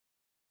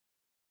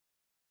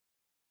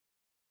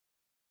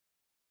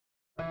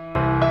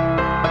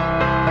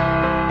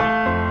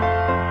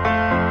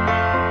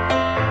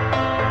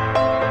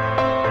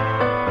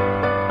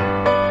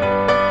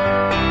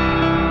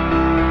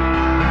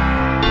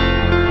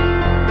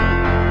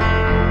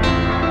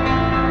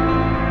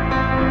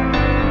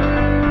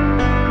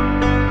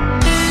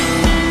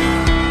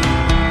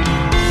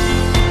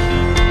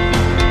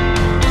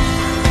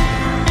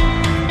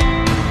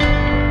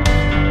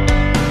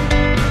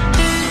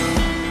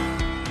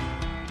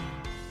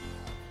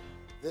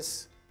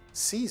this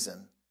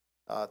season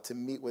to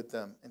meet with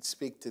them and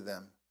speak to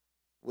them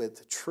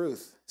with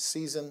truth,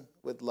 seasoned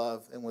with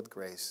love and with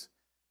grace.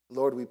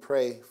 Lord, we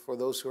pray for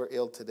those who are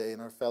ill today in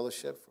our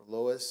fellowship, for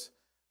Lois,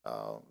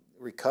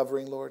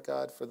 recovering, Lord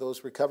God, for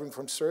those recovering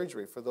from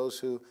surgery, for those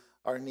who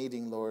are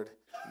needing, Lord,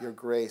 your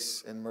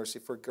grace and mercy,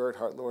 for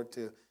Gerhardt, Lord,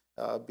 to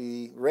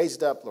be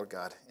raised up, Lord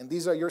God. And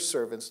these are your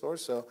servants, Lord,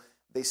 so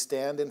they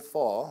stand and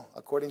fall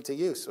according to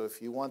you. So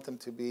if you want them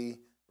to be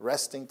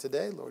resting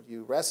today, Lord,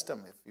 you rest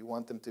them. If you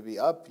want them to be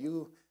up,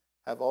 you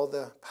have all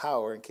the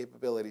power and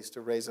capabilities to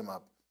raise them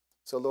up.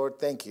 So, Lord,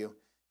 thank you.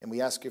 And we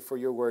ask you for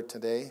your word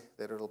today,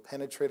 that it'll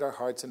penetrate our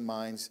hearts and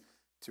minds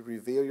to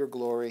reveal your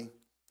glory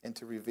and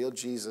to reveal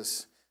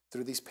Jesus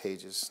through these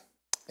pages.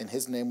 In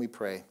his name we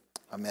pray.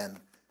 Amen.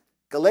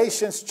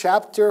 Galatians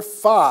chapter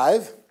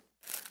 5.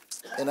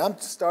 And I'm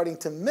starting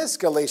to miss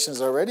Galatians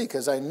already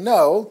because I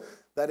know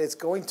that it's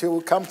going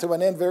to come to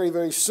an end very,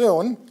 very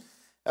soon.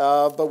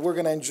 But we're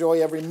going to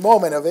enjoy every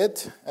moment of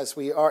it as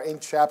we are in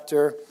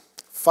chapter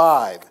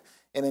 5.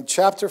 And in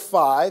chapter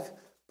 5,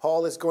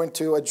 Paul is going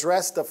to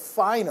address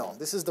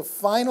this is the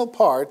final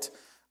part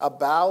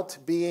about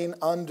being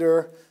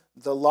under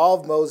the law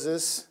of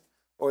Moses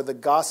or the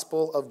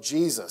gospel of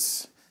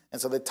Jesus. And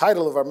so the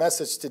title of our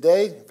message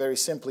today, very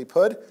simply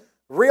put,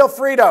 Real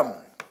Freedom.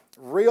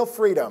 Real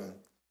Freedom.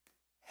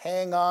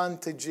 Hang on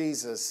to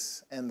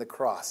Jesus and the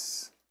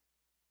cross.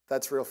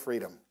 That's real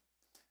freedom.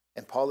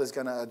 And Paul is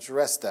going to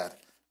address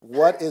that.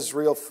 What is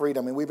real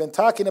freedom? And we've been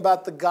talking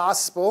about the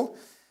gospel.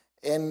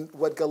 And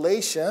what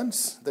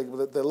Galatians, the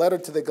letter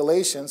to the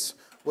Galatians,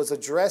 was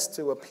addressed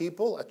to a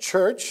people, a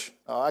church,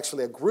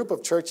 actually a group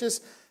of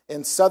churches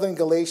in southern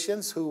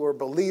Galatians who were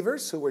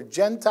believers, who were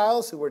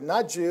Gentiles, who were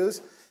not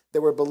Jews. They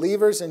were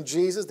believers in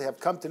Jesus. They have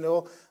come to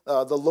know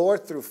the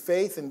Lord through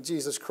faith in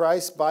Jesus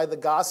Christ by the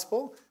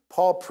gospel.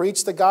 Paul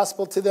preached the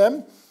gospel to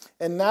them.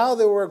 And now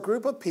there were a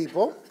group of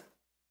people.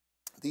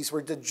 These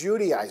were the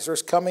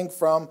Judaizers coming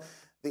from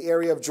the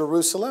area of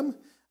Jerusalem.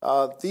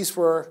 These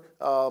were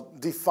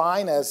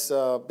defined as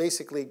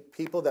basically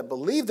people that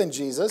believed in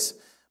Jesus,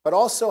 but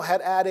also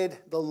had added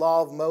the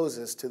law of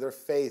Moses to their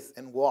faith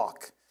and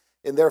walk.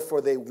 And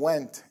therefore they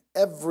went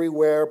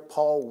everywhere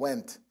Paul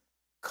went,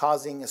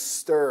 causing a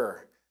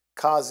stir,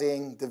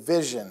 causing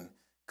division,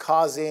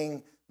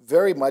 causing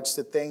very much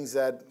the things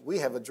that we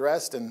have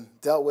addressed and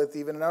dealt with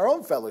even in our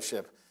own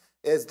fellowship,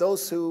 is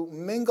those who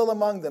mingle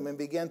among them and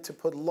begin to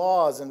put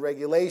laws and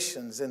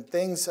regulations and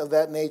things of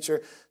that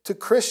nature to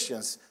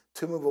Christians,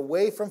 to move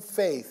away from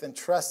faith and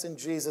trust in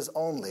Jesus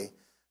only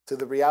to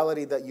the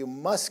reality that you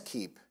must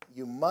keep,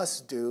 you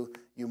must do,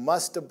 you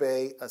must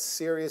obey a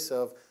series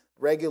of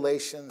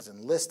regulations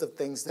and list of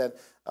things that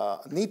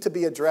need to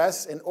be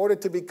addressed in order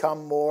to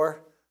become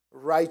more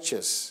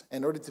righteous,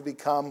 in order to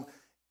become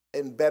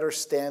in better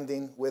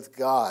standing with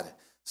God.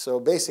 So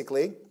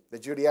basically, the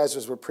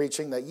Judaizers were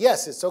preaching that,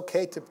 yes, it's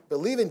okay to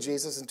believe in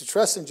Jesus and to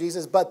trust in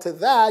Jesus, but to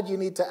that you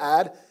need to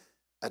add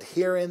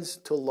adherence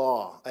to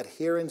law,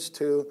 adherence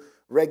to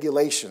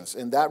regulations,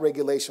 and that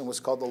regulation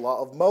was called the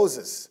law of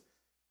Moses.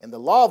 And the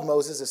law of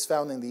Moses is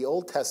found in the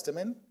Old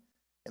Testament,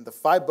 in the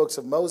 5 books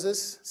of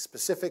Moses,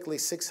 specifically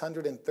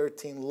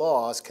 613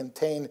 laws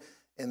contained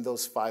in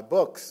those 5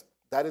 books.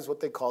 That is what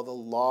they call the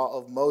law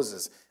of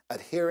Moses,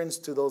 adherence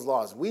to those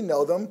laws. We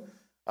know them.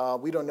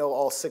 We don't know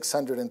all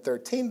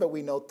 613, but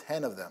we know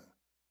 10 of them.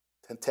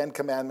 The 10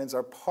 commandments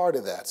are part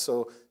of that.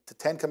 So the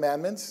 10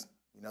 commandments,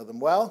 you know them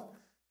well,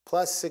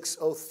 plus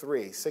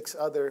 603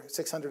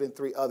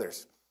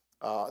 others.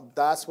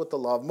 That's what the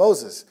law of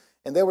Moses.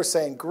 And they were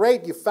saying,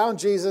 great, you found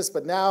Jesus,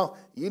 but now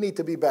you need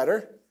to be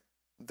better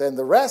than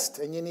the rest,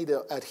 and you need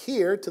to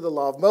adhere to the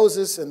law of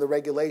Moses and the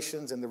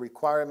regulations and the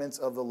requirements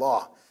of the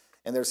law.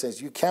 And they're saying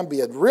you can't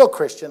be a real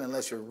Christian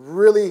unless you're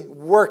really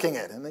working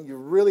it, and then you're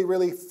really,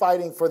 really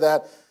fighting for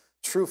that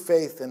true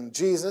faith in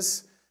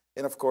Jesus,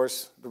 and of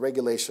course, the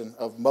regulation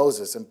of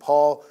Moses. And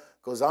Paul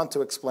goes on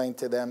to explain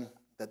to them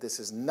that this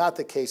is not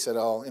the case at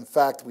all. In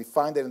fact, we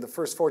find it in the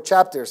first 4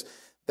 chapters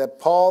that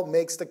Paul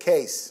makes the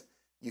case.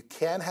 You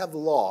can't have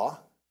law,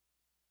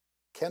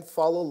 can't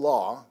follow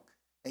law,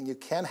 and you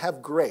can't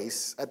have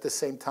grace at the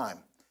same time.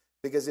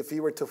 Because if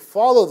you were to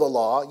follow the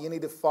law, you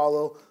need to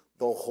follow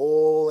the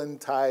whole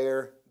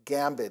entire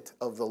gambit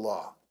of the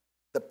law.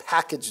 The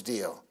package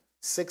deal.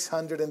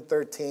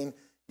 613.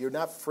 You're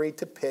not free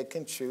to pick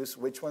and choose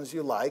which ones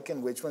you like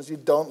and which ones you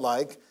don't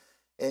like.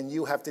 And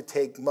you have to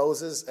take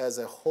Moses as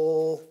a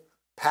whole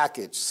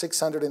package.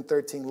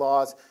 613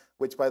 laws,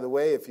 which, by the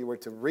way, if you were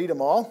to read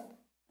them all,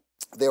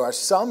 there are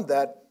some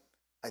that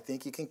I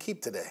think you can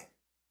keep today.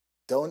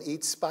 Don't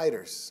eat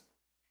spiders.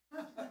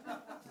 You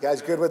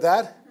guys good with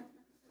that?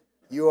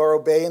 You are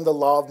obeying the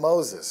law of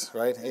Moses,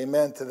 right?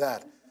 Amen to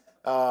that.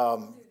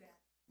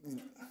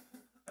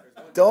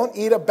 Don't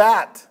eat a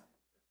bat.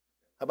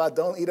 How about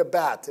don't eat a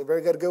bat?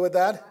 Everybody good with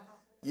that?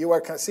 You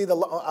are, see the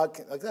law,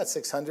 like that,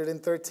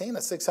 613,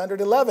 that's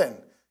 611.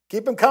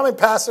 Keep them coming,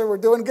 Pastor. We're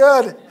doing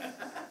good.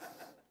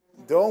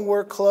 Don't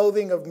wear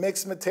clothing of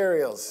mixed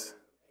materials.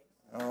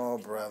 Oh,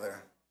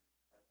 brother.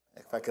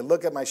 If I could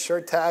look at my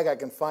shirt tag, I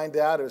can find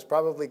out it was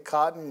probably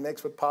cotton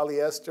mixed with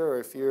polyester, or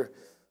if you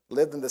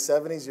lived in the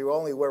 70s, you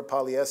only wear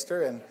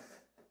polyester,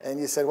 and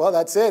you said, well,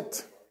 that's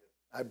it.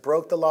 I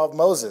broke the law of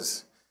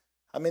Moses.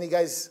 How many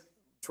guys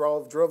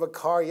drove a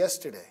car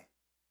yesterday?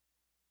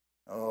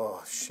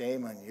 Oh,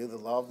 shame on you. The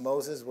law of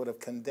Moses would have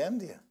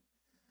condemned you.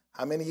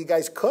 How many of you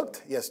guys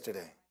cooked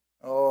yesterday?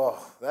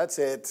 Oh, that's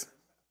it.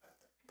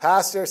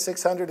 Pastor,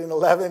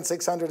 611,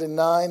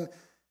 609.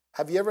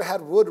 Have you ever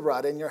had wood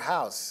rot in your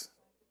house?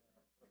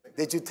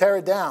 Did you tear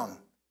it down?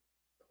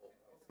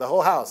 The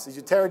whole house. Did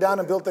you tear it down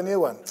and build a new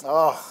one?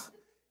 Oh,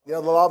 you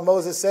know, the law of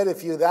Moses said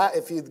if you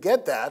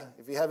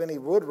have any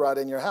wood rot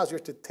in your house, you're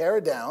to tear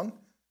it down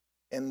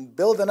and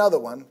build another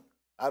one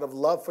out of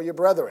love for your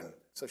brethren.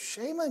 So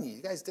shame on you.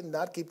 You guys did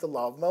not keep the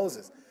law of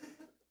Moses.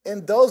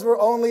 And those were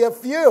only a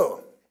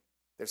few.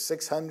 There's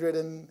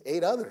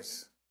 608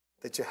 others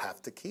that you have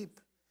to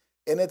keep.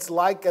 And it's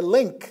like a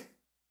link.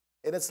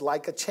 And it's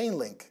like a chain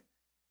link.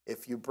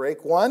 If you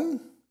break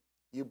one,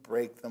 you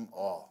break them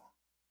all.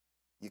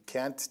 You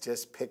can't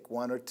just pick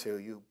one or two.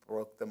 You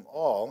broke them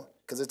all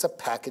because it's a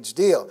package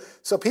deal.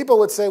 So people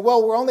would say,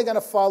 well, we're only going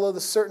to follow the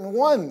certain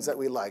ones that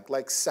we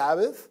like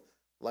Sabbath,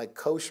 like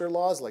kosher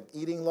laws, like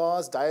eating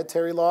laws,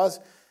 dietary laws.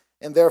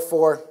 And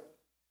therefore,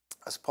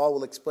 as Paul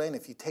will explain,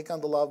 if you take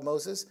on the law of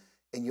Moses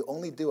and you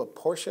only do a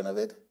portion of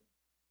it,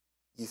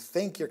 you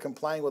think you're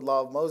complying with the law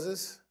of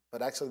Moses,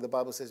 but actually the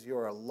Bible says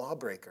you're a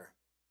lawbreaker.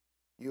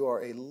 You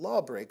are a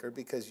lawbreaker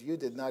because you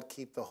did not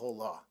keep the whole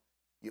law.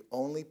 You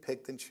only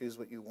picked and choose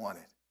what you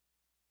wanted.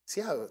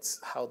 See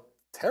how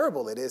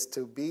terrible it is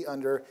to be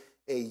under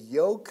a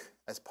yoke,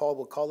 as Paul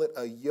will call it,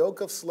 a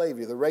yoke of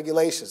slavery, the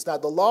regulations. Now,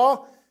 the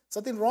law,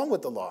 there's nothing wrong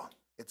with the law.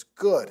 It's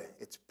good,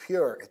 it's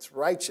pure, it's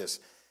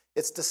righteous.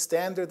 It's the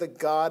standard that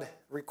God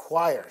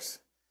requires.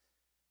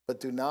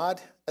 But do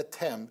not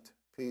attempt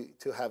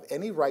to have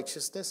any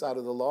righteousness out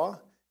of the law,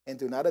 and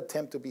do not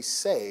attempt to be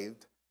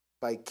saved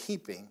by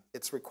keeping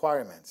its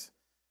requirements.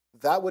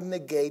 That would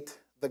negate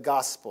the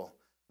gospel.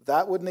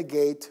 That would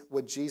negate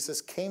what Jesus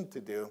came to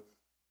do,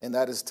 and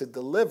that is to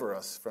deliver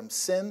us from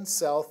sin,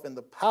 self, and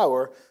the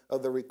power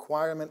of the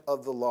requirement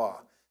of the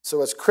law.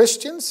 So as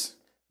Christians,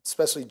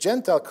 especially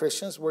Gentile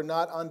Christians, we're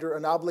not under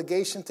an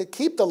obligation to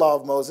keep the law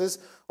of Moses,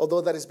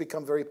 although that has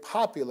become very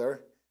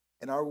popular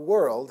in our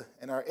world,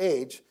 in our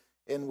age,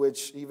 in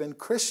which even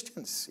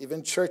Christians,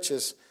 even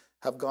churches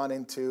have gone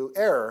into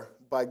error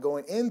by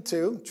going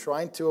into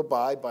trying to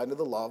abide by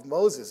the law of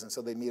Moses. And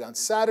so they meet on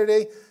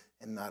Saturday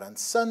and not on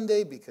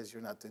Sunday because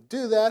you're not to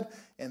do that.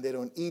 And they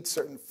don't eat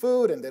certain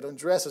food and they don't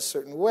dress a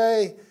certain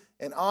way.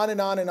 And on and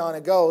on and on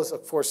it goes.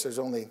 Of course, there's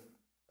only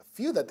a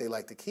few that they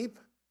like to keep.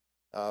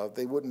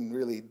 They wouldn't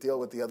really deal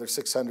with the other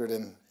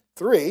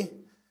 603.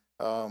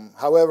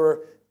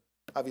 However,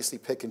 obviously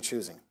pick and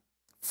choosing.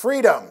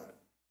 Freedom.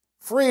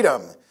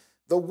 Freedom.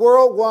 The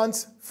world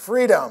wants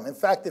freedom. In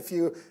fact, if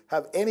you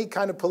have any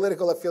kind of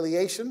political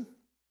affiliation,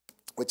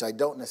 which I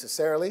don't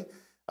necessarily,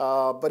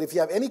 but if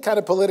you have any kind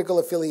of political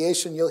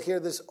affiliation, you'll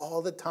hear this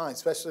all the time,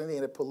 especially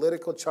in a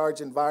political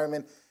charged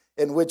environment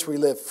in which we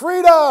live.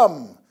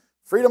 Freedom!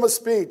 Freedom of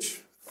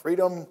speech,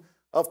 freedom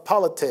of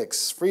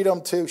politics, freedom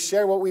to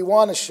share what we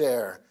want to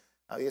share.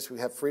 I guess we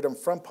have freedom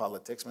from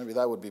politics. Maybe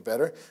that would be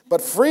better.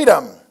 But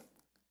freedom.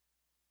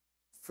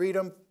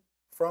 Freedom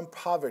from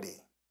poverty.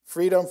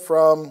 Freedom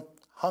from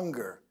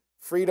hunger,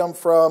 freedom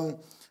from,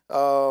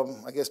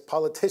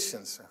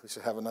 politicians. We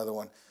should have another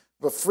one.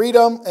 But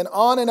freedom, and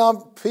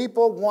on,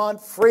 people want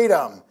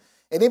freedom.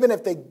 And even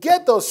if they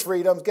get those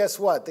freedoms, guess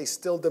what? They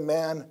still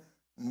demand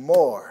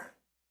more.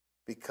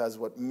 Because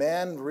what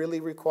man really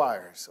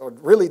requires, or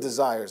really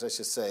desires, I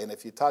should say, and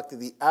if you talk to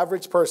the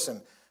average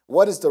person,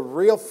 what is the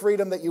real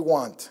freedom that you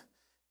want?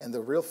 And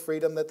the real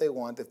freedom that they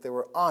want, if they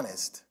were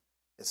honest,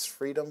 is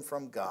freedom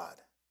from God.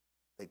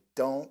 They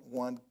don't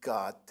want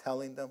God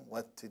telling them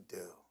what to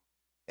do.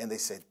 And they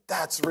say,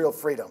 that's real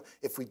freedom.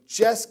 If we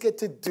just get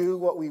to do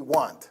what we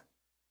want.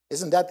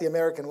 Isn't that the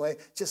American way?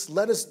 Just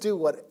let us do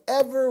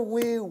whatever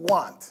we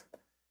want.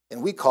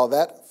 And we call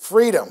that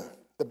freedom.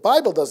 The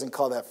Bible doesn't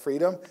call that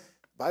freedom.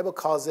 The Bible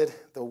calls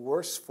it the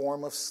worst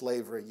form of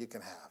slavery you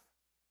can have.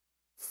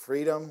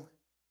 Freedom,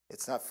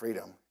 it's not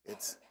freedom.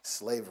 It's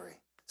slavery.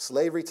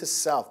 Slavery to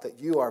self, that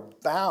you are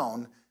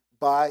bound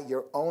by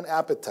your own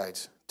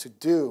appetites to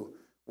do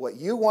what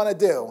you want to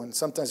do, and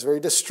sometimes very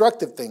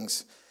destructive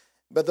things.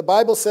 But the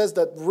Bible says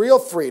that real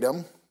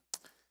freedom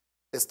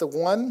is the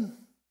one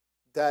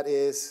that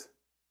is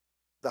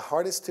the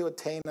hardest to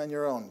attain on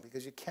your own,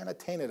 because you can't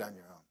attain it on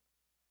your own.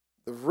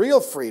 The real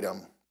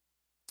freedom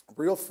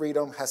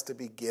has to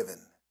be given.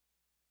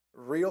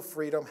 Real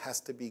freedom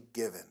has to be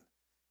given.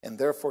 And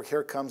therefore,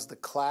 here comes the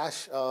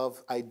clash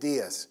of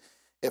ideas.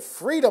 If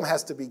freedom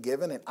has to be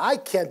given and I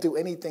can't do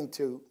anything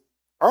to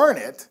earn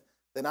it,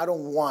 then I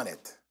don't want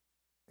it.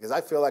 Because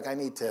I feel like I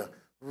need to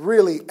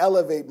really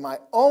elevate my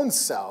own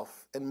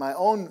self and my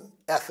own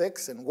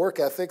ethics and work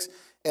ethics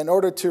in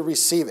order to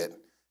receive it.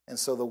 And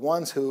so the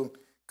ones who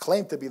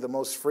claim to be the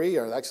most free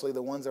are actually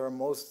the ones that are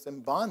most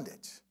in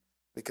bondage.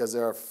 Because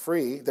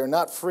they're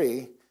not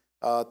free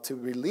to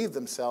relieve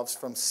themselves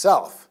from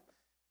self.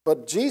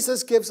 But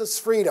Jesus gives us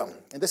freedom.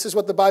 And this is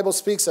what the Bible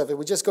speaks of. If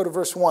we just go to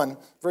verse 1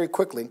 very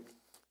quickly.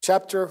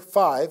 Chapter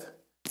 5,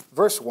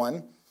 verse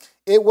 1.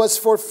 It was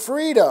for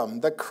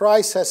freedom that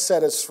Christ has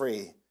set us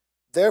free.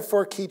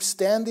 Therefore keep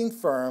standing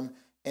firm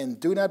and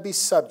do not be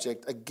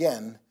subject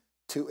again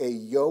to a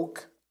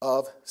yoke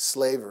of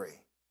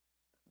slavery.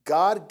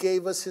 God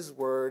gave us his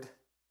word,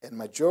 and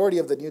majority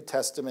of the New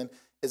Testament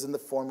is in the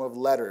form of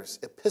letters,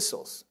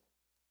 epistles.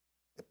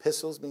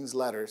 Epistles means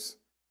letters.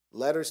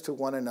 Letters to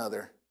one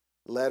another.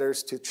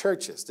 Letters to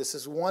churches. This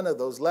is one of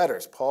those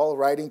letters. Paul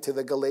writing to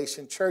the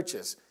Galatian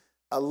churches.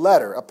 A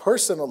letter, a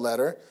personal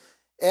letter.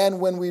 And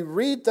when we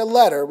read the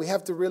letter, we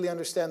have to really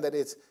understand that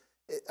it's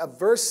a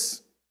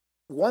verse.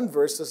 One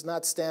verse does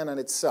not stand on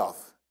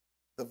itself.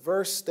 The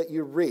verse that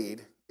you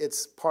read,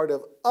 it's part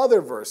of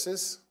other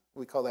verses.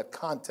 We call that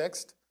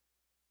context.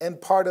 And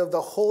part of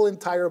the whole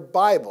entire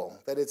Bible,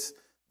 that it's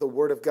the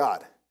Word of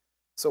God.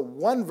 So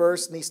one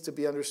verse needs to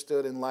be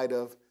understood in light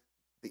of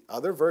the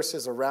other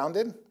verses around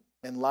it,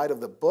 in light of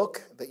the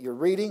book that you're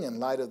reading, in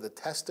light of the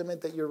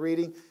testament that you're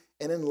reading,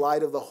 and in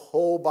light of the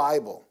whole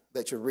Bible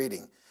that you're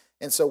reading.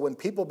 And so when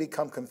people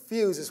become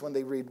confused is when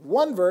they read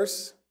one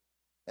verse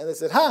and they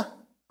said,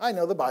 I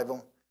know the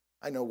Bible.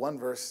 I know one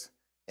verse.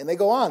 And they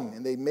go on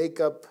and they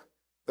make up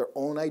their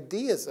own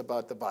ideas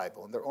about the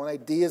Bible and their own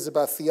ideas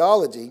about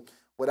theology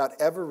without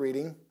ever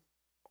reading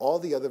all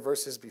the other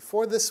verses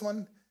before this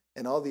one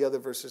and all the other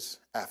verses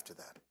after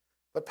that.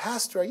 But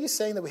Pastor, are you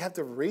saying that we have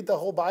to read the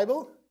whole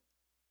Bible?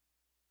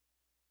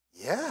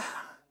 Yeah.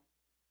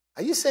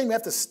 Are you saying we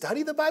have to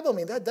study the Bible? I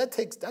mean,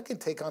 that can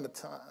take on a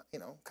time,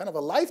 kind of a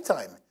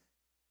lifetime.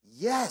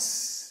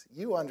 Yes,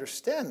 you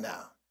understand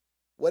now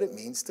what it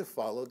means to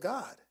follow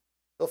God.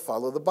 To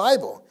follow the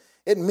Bible.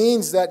 It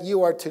means that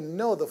you are to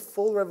know the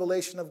full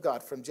revelation of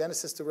God from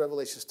Genesis to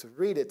Revelation, to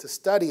read it, to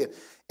study it,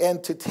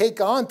 and to take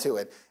on to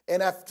it.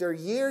 And after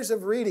years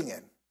of reading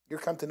it, you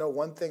come to know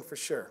one thing for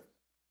sure.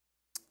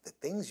 The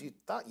things you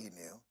thought you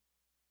knew,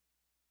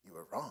 you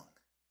were wrong.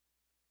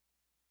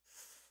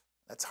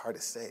 That's hard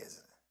to say, isn't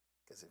it?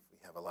 Because if we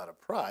have a lot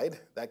of pride,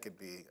 that could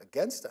be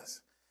against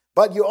us.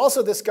 But you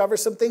also discover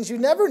some things you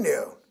never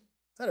knew. Isn't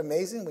that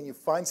amazing when you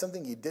find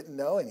something you didn't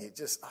know and you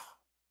just,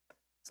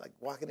 it's like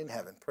walking in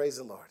heaven. Praise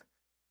the Lord.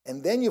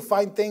 And then you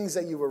find things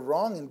that you were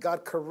wrong and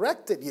God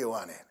corrected you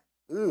on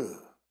it. Ooh,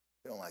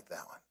 you don't like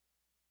that one.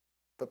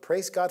 But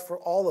praise God for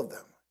all of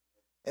them.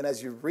 And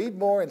as you read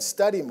more and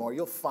study more,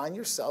 you'll find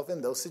yourself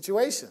in those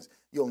situations.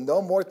 You'll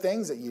know more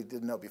things that you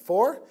didn't know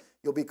before.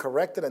 You'll be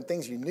corrected on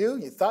things you knew,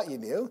 you thought you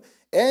knew.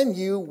 And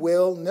you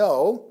will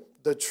know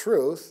the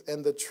truth,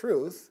 and the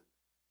truth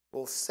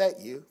will set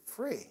you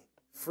free.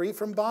 Free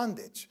from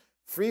bondage.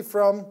 Free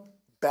from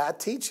bad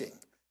teaching.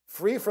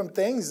 Free from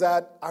things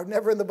that are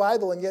never in the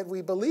Bible, and yet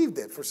we believed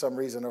it for some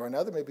reason or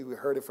another. Maybe we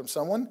heard it from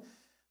someone.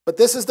 But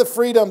this is the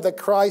freedom that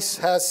Christ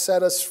has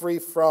set us free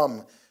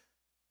from.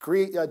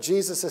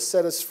 Jesus has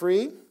set us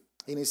free,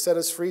 and he set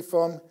us free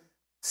from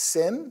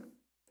sin.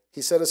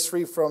 He set us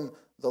free from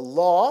the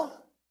law.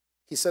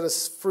 He set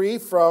us free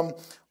from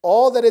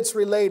all that it's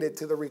related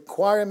to the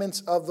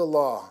requirements of the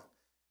law.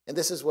 And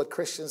this is what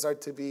Christians are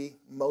to be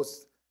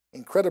most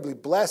incredibly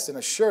blessed and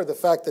assured, the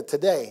fact that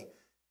today,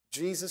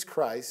 Jesus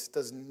Christ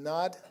does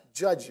not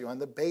judge you on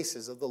the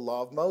basis of the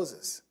law of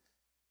Moses.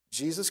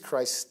 Jesus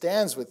Christ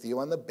stands with you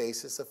on the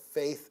basis of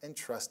faith and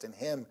trust in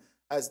him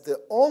as the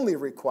only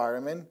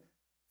requirement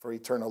for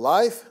eternal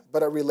life,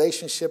 but a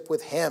relationship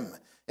with him.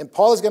 And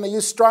Paul is going to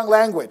use strong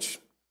language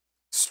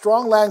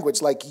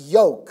like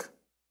yoke.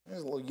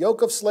 There's a little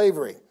yoke of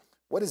slavery.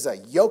 What is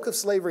that yoke of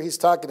slavery he's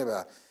talking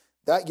about?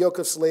 That yoke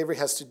of slavery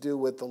has to do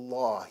with the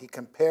law. He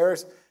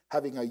compares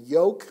having a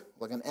yoke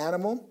like an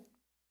animal.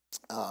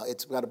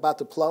 It's about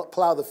to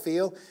plow the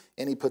field,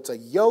 and he puts a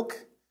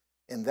yoke,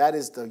 and that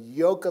is the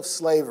yoke of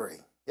slavery.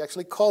 He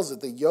actually calls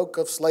it the yoke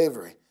of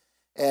slavery.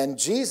 And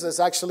Jesus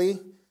actually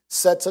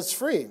sets us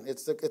free.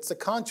 It's the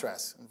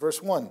contrast. In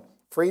verse 1,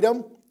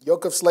 freedom,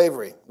 yoke of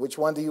slavery. Which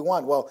one do you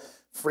want? Well,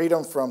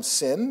 freedom from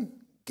sin,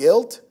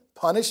 guilt,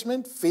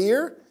 punishment,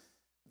 fear,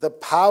 the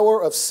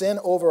power of sin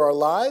over our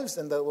lives,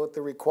 and what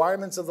the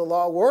requirements of the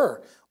law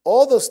were.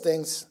 All those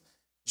things,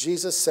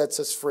 Jesus sets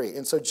us free.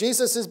 And so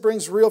Jesus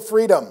brings real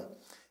freedom.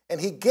 And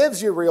he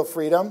gives you real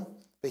freedom.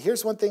 But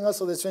here's one thing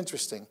also that's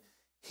interesting.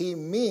 He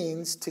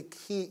means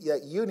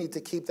that you need to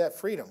keep that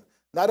freedom.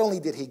 Not only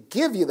did he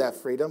give you that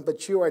freedom,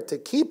 but you are to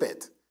keep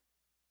it.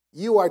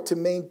 You are to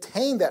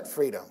maintain that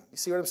freedom. You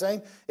see what I'm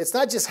saying? It's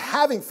not just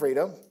having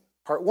freedom.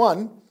 Part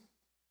one,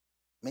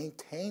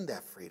 maintain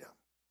that freedom.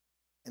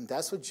 And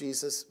that's what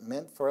Jesus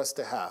meant for us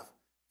to have.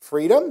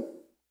 Freedom,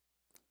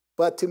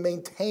 but to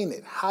maintain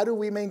it. How do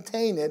we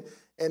maintain it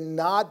and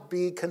not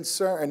be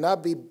concerned and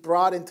not be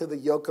brought into the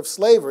yoke of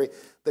slavery?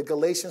 The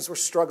Galatians were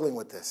struggling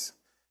with this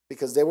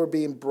because they were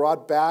being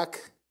brought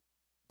back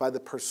by the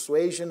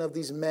persuasion of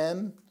these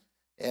men.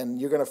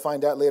 And you're going to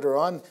find out later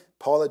on,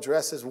 Paul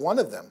addresses one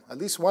of them, at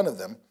least one of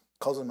them,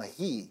 calls him a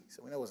he,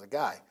 so we know it was a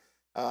guy,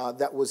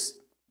 that was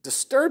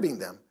disturbing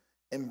them.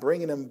 and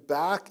bringing them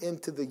back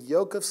into the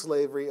yoke of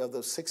slavery of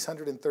those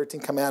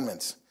 613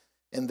 commandments.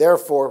 And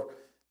therefore,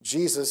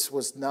 Jesus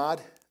was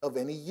not of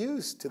any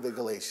use to the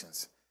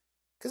Galatians.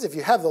 Because if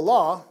you have the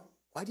law,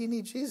 why do you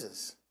need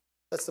Jesus?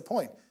 That's the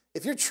point.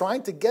 If you're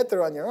trying to get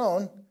there on your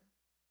own,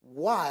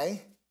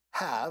 why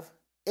have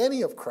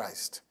any of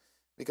Christ?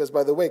 Because,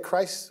 by the way,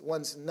 Christ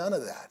wants none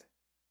of that.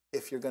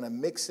 If you're going to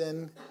mix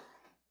in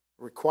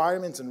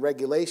requirements and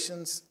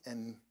regulations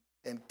and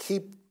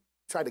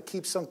try to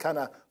keep some kind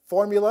of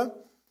formula,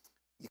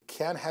 you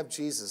can't have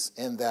Jesus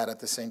in that at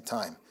the same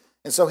time.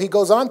 And so he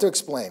goes on to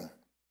explain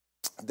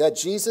that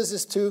Jesus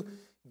is to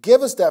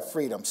give us that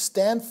freedom.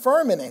 Stand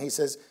firm in it, he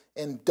says,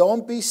 and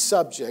don't be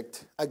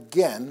subject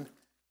again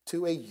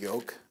to a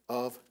yoke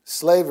of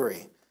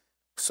slavery.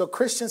 So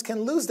Christians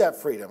can lose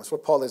that freedom. That's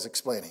what Paul is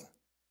explaining.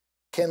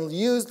 Can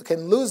lose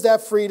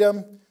that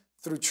freedom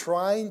through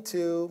trying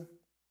to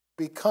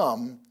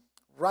become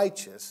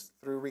righteous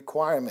through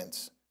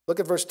requirements.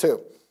 Look at verse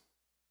 2.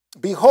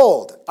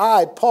 Behold,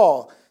 I,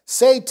 Paul,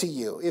 say to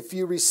you, if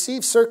you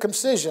receive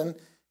circumcision,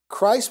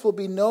 Christ will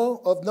be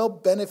of no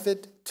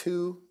benefit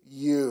to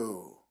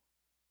you.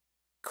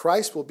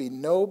 Christ will be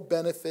no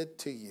benefit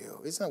to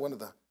you. Isn't that one of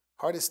the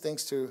hardest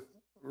things to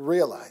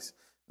realize?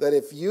 That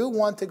if you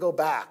want to go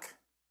back,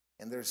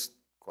 and there's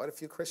quite a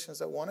few Christians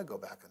that want to go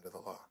back under the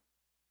law.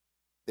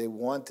 They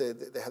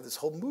have this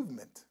whole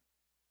movement.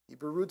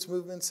 Hebrew Roots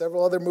movement,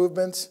 several other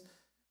movements.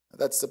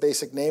 That's the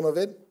basic name of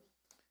it.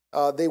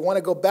 They want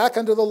to go back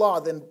under the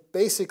law. Then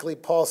basically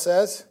Paul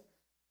says,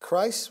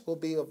 Christ will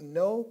be of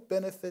no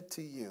benefit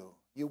to you.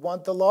 You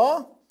want the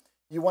law?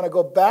 You want to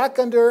go back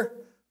under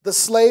the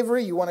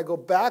slavery? You want to go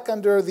back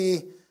under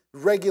the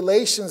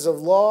regulations of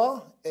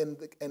law and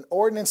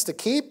ordinance to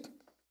keep?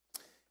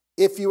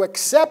 If you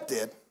accept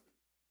it,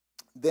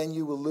 then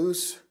you will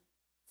lose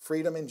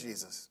freedom in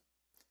Jesus.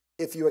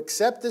 If you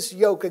accept this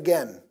yoke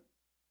again,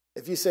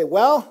 if you say,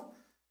 well,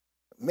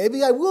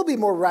 maybe I will be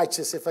more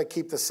righteous if I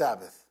keep the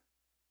Sabbath.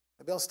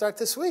 Maybe I'll start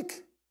this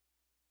week.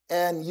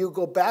 And you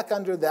go back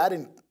under that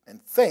and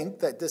think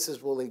that this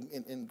will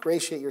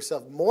ingratiate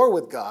yourself more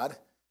with God,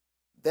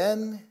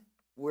 then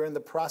we're in the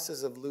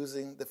process of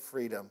losing the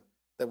freedom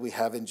that we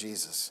have in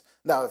Jesus.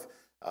 Now,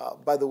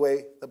 by the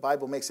way, the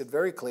Bible makes it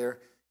very clear,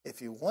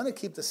 if you want to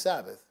keep the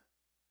Sabbath,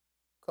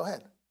 go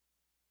ahead.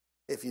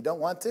 If you don't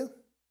want to,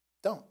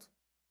 don't.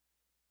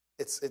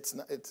 It's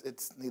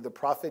neither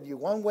profit you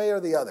one way or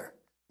the other.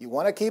 You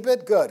want to keep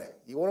it? Good.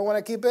 You don't want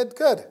to keep it?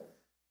 Good.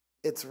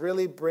 It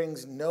really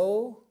brings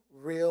no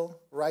real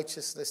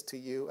righteousness to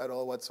you at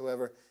all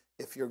whatsoever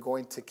if you're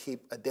going to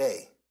keep a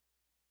day.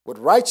 What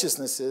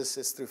righteousness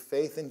is through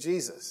faith in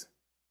Jesus.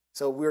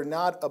 So we're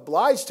not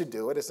obliged to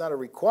do it. It's not a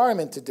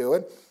requirement to do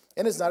it.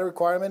 And it's not a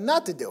requirement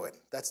not to do it.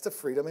 That's the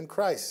freedom in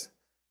Christ.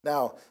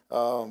 Now,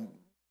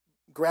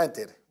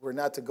 granted, we're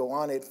not to go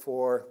on it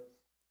for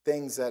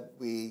things that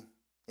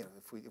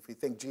if we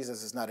think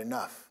Jesus is not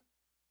enough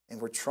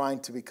and we're trying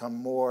to become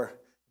more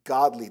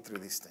godly through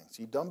these things.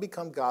 You don't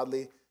become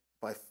godly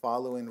by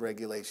following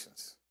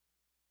regulations.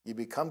 You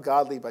become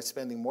godly by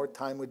spending more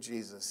time with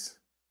Jesus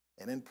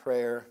and in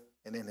prayer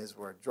and in his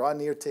word. Draw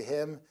near to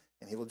him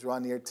and he will draw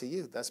near to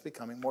you. That's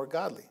becoming more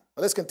godly.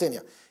 Well, let's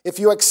continue. If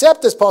you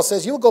accept this, Paul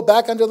says, you will go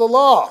back under the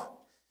law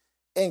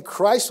and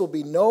Christ will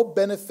be no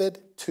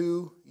benefit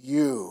to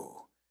you.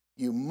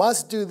 You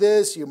must do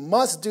this, you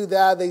must do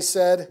that, they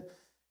said.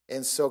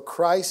 And so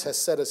Christ has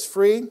set us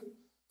free.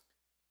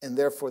 And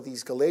therefore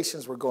these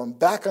Galatians were going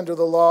back under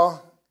the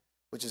law,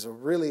 which is a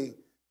really,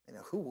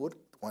 who would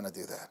want to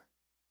do that?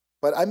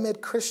 But I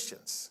met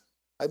Christians.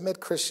 I've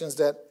met Christians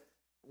that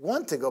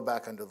want to go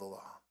back under the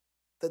law.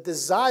 The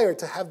desire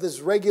to have this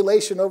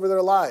regulation over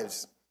their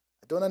lives.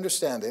 I don't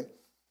understand it,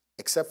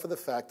 except for the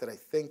fact that I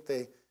think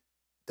they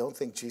don't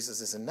think Jesus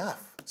is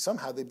enough.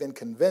 Somehow they've been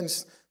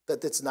convinced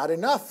that it's not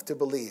enough to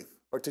believe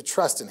or to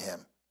trust in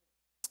him.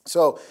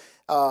 So,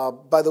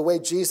 by the way,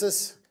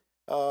 Jesus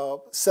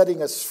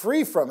setting us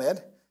free from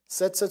it,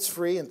 sets us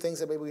free in things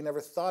that maybe we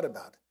never thought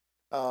about.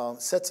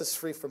 Sets us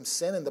free from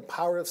sin and the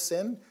power of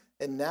sin,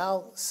 and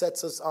now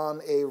sets us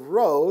on a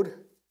road,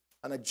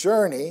 on a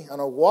journey, on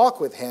a walk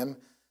with him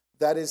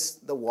that is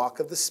the walk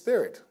of the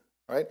Spirit,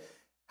 right?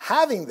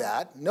 Having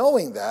that,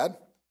 knowing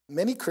that,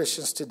 many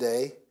Christians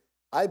today,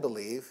 I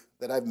believe,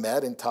 that I've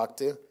met and talked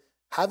to,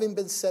 having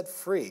been set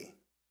free,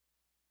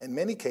 in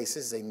many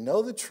cases, they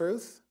know the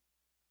truth,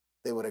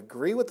 they would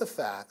agree with the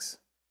facts,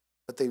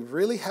 but they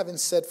really haven't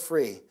set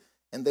free,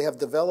 and they have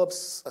developed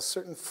a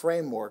certain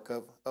framework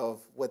of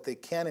what they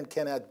can and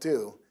cannot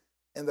do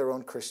in their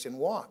own Christian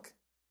walk,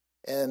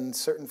 and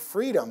certain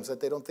freedoms that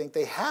they don't think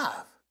they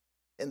have.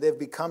 And they've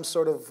become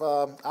sort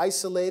of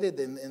isolated,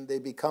 and they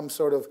become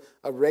sort of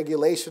a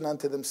regulation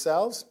unto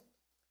themselves.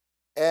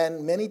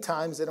 And many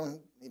times,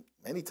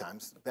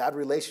 bad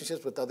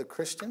relationships with other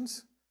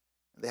Christians.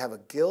 They have a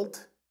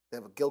guilt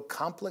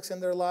complex in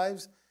their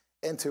lives.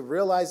 And to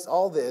realize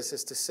all this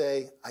is to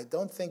say, I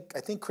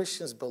think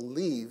Christians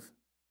believe,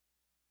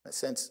 in a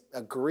sense,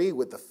 agree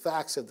with the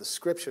facts of the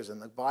scriptures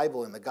and the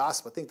Bible and the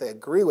gospel. I think they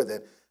agree with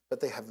it, but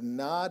they have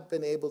not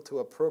been able to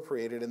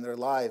appropriate it in their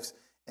lives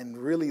and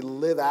really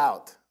live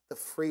out the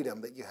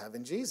freedom that you have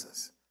in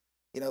Jesus.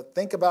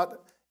 Think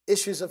about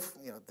issues of,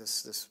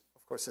 this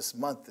of course, this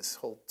month, this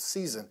whole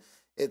season.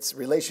 It's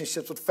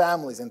relationships with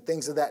families and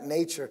things of that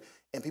nature.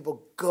 And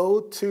people go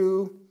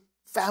to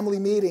family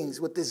meetings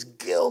with this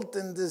guilt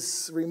and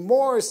this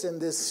remorse and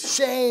this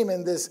shame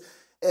and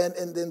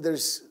then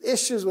there's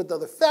issues with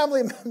other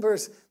family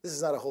members. This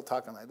is not a whole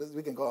talk on that.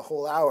 We can go a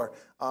whole hour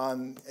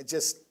on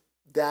just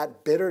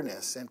that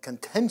bitterness and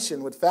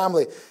contention with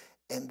family,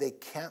 and they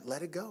can't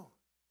let it go.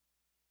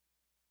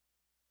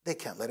 They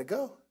can't let it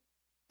go.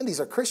 And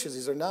these are Christians.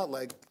 These are not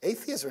like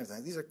atheists or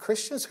anything. These are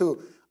Christians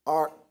who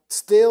are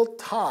still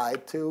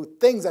tied to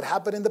things that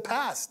happened in the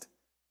past.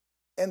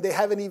 And they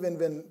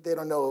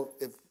don't know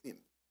if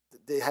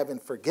they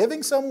haven't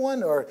forgiven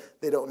someone, or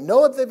they don't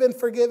know if they've been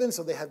forgiven,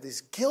 so they have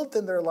this guilt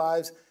in their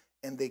lives,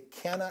 and they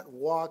cannot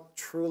walk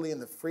truly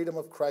in the freedom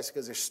of Christ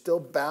because they're still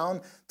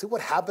bound to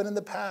what happened in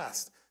the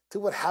past, to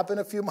what happened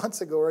a few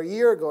months ago, or a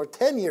year ago, or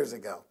 10 years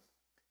ago.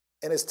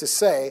 And it's to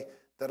say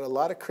that a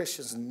lot of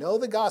Christians know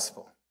the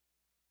gospel,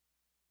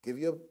 give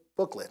you a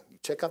booklet, you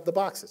check off the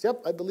boxes.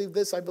 Yep, I believe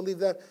this, I believe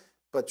that,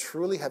 but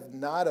truly have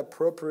not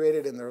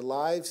appropriated in their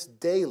lives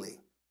daily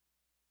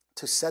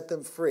to set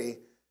them free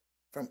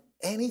from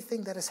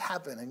anything that has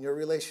happened in your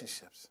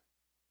relationships.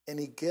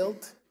 Any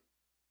guilt,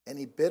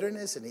 any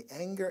bitterness, any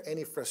anger,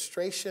 any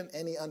frustration,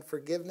 any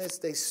unforgiveness,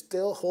 they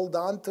still hold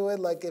on to it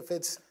like if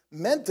it's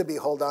meant to be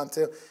held on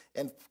to.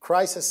 And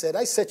Christ has said,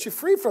 I set you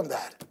free from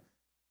that.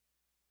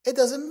 It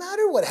doesn't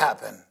matter what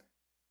happened.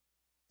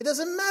 It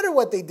doesn't matter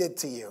what they did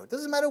to you. It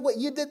doesn't matter what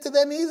you did to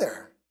them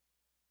either.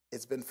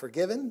 It's been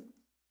forgiven.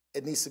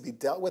 It needs to be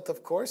dealt with,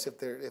 of course, if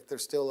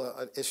there's still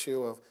an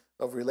issue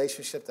of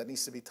relationship that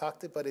needs to be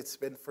talked to, but it's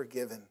been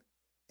forgiven.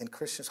 And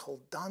Christians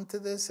hold on to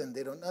this, and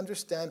they don't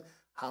understand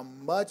how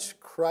much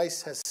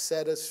Christ has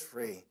set us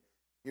free.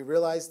 You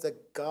realize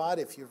that God,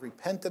 if you've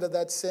repented of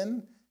that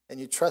sin and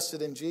you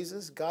trusted in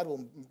Jesus, God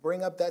will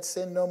bring up that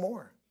sin no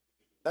more.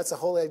 That's the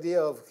whole idea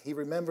of he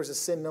remembers a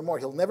sin no more.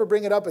 He'll never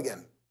bring it up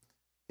again.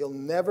 He'll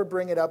never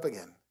bring it up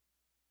again.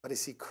 But I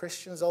see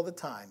Christians all the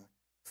time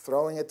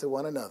throwing it to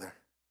one another,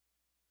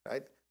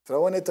 right?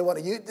 Throwing it to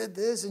one, you did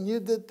this and you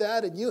did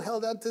that and you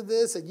held on to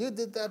this and you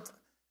did that.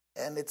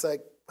 And it's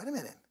like, wait a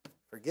minute,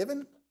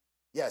 forgiven?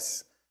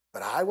 Yes,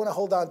 but I want to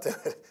hold on to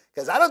it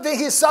because I don't think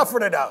he's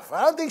suffered enough.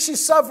 I don't think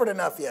she's suffered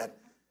enough yet.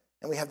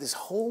 And we have this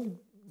whole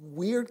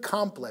weird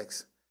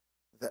complex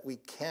that we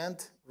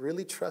can't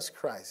really trust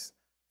Christ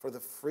for the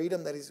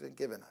freedom that he's been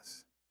given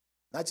us.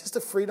 Not just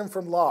the freedom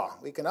from law.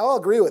 We can all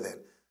agree with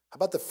it. How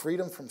about the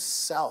freedom from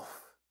self?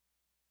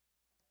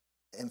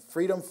 And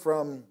freedom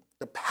from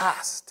the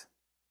past?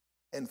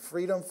 And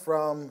freedom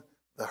from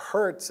the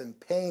hurts and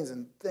pains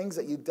and things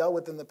that you dealt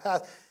with in the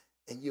past,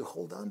 and you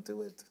hold on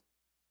to it.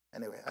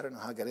 Anyway, I don't know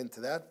how I got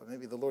into that, but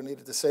maybe the Lord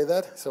needed to say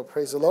that, so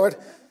praise the Lord.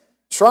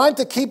 Trying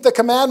to keep the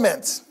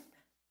commandments.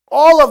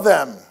 All of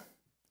them.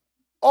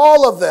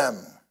 All of them.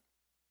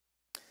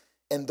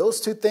 And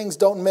those two things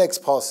don't mix,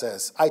 Paul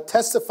says. I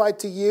testify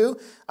to you,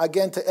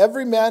 again, to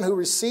every man who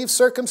receives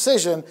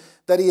circumcision,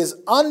 that he is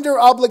under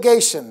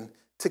obligation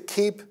to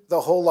keep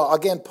the whole law.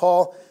 Again,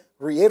 Paul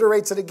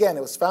reiterates it again.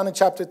 It was found in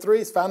chapter 3.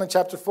 It's found in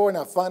chapter 4.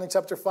 Now found in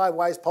chapter 5.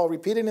 Why is Paul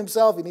repeating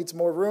himself? He needs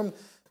more room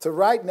to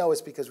write? No,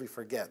 it's because we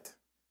forget.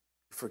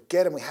 We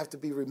forget, and we have to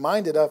be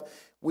reminded of.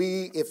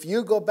 If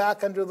you go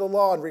back under the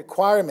law and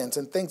requirements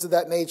and things of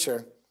that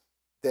nature,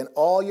 then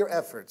all your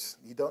efforts,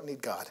 you don't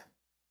need God.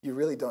 You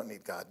really don't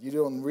need God. You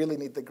don't really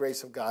need the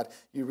grace of God.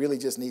 You really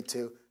just need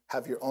to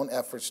have your own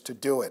efforts to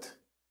do it.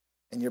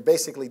 And you're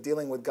basically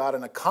dealing with God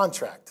in a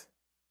contract.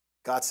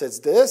 God says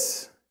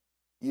this.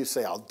 You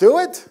say, I'll do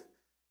it.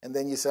 And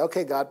then you say,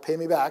 okay, God, pay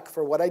me back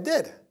for what I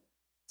did.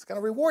 It's kind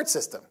of a reward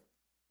system.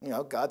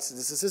 God says,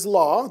 this is his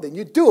law. Then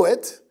you do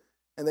it.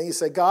 And then you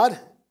say, God,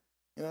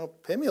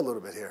 pay me a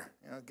little bit here.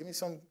 Give me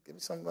some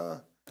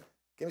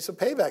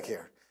payback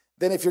here.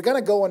 Then if you're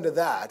going to go under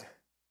that,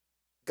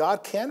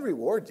 God can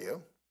reward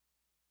you,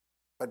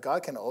 but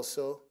God can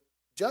also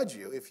judge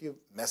you if you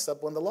mess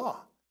up on the law,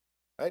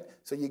 right?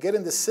 So you get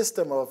in this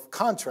system of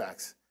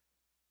contracts.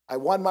 I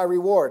want my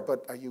reward,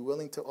 but are you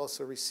willing to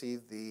also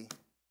receive the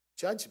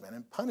judgment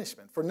and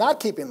punishment for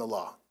not keeping the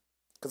law?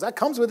 Because that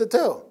comes with it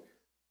too.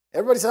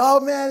 Everybody says, oh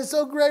man, it's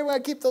so great. We're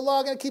going to keep the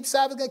law, going to keep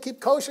Sabbath, going to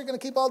keep kosher, going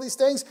to keep all these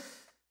things.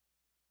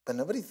 But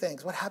nobody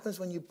thinks, what happens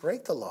when you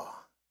break the law?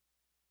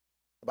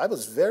 The Bible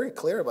is very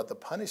clear about the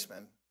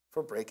punishment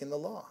for breaking the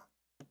law.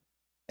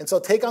 And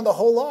so take on the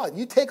whole law.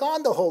 You take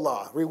on the whole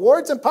law.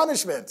 Rewards and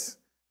punishments.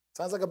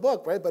 Sounds like a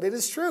book, right? But it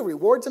is true.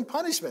 Rewards and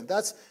punishment.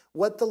 That's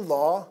what the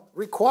law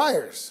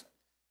requires.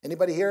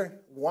 Anybody here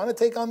want to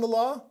take on the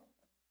law?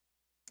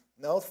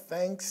 No,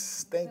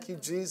 thanks. Thank you,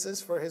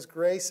 Jesus, for his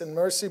grace and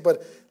mercy.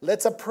 But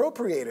let's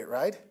appropriate it,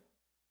 right?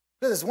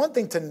 Because it's one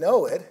thing to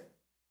know it,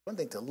 one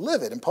thing to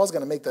live it. And Paul's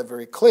going to make that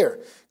very clear.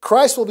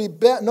 Christ will be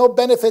no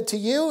benefit to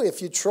you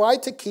if you try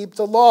to keep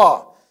the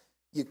law.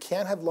 You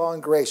can't have law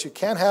and grace. You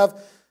can't have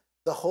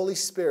the Holy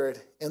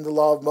Spirit in the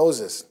law of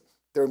Moses.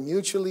 They're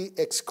mutually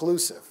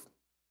exclusive.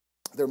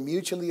 They're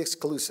mutually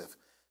exclusive.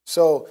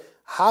 So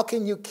how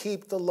can you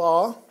keep the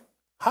law?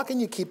 How can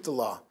you keep the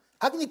law?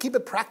 How can you keep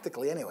it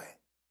practically anyway?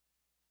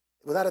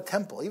 Without a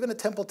temple, even a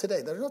temple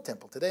today. There's no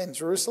temple today in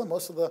Jerusalem.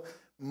 Most of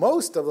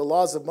the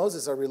laws of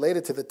Moses are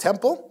related to the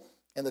temple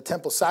and the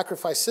temple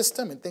sacrifice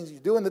system and things you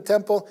do in the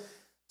temple.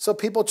 So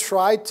people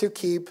try to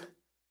keep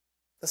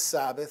the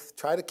Sabbath,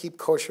 try to keep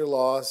kosher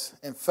laws.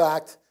 In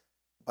fact,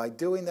 by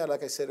doing that,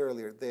 like I said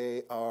earlier,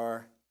 they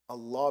are a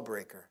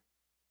lawbreaker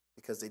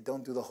because they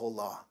don't do the whole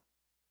law.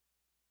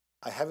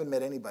 I haven't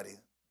met anybody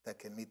that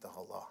can meet the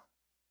whole law.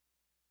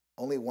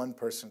 Only one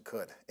person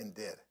could and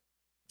did,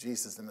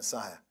 Jesus the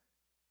Messiah.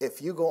 If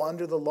you go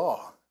under the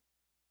law,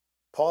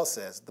 Paul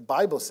says, the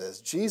Bible says,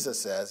 Jesus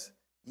says,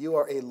 you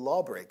are a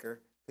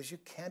lawbreaker because you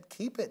can't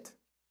keep it.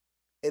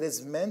 It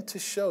is meant to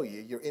show you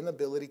your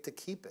inability to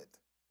keep it.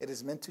 It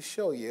is meant to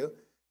show you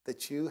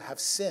that you have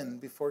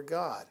sinned before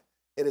God.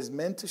 It is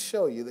meant to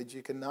show you that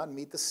you cannot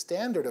meet the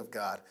standard of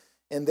God,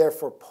 and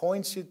therefore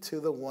points you to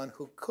the one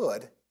who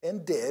could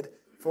and did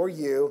for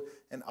you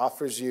and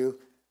offers you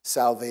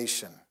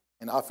salvation.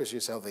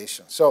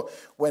 So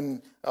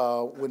when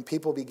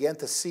people begin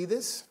to see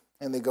this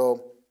and they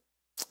go,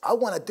 I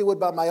want to do it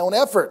by my own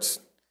efforts,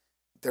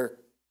 they're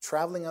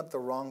traveling up the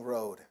wrong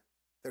road.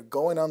 They're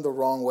going on the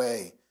wrong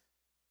way.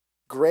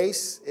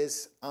 Grace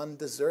is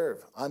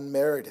undeserved,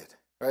 unmerited,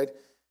 right?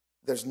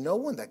 There's no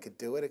one that could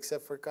do it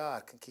except for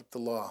God can keep the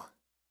law.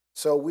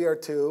 So we are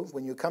to,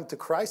 when you come to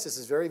Christ, this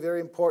is very,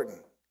 very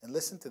important. And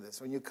listen to this.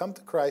 When you come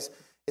to Christ,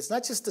 it's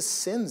not just the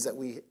sins that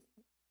we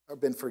have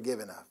been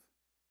forgiven of,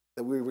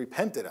 that we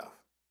repented of,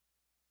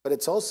 but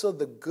it's also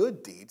the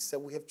good deeds that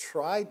we have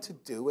tried to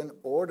do in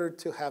order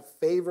to have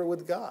favor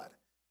with God.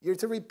 You're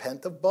to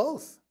repent of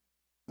both.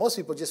 Most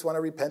people just want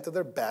to repent of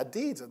their bad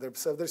deeds, of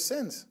their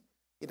sins.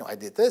 You know, I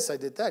did this, I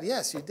did that.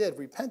 Yes, you did.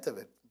 Repent of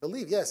it.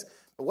 Believe, yes.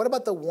 But what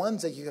about the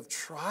ones that you have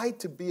tried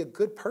to be a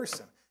good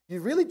person? You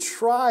really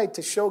tried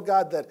to show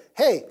God that,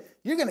 hey,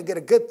 you're going to get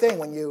a good thing.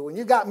 When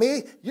you got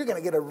me, you're going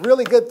to get a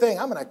really good thing.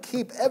 I'm going to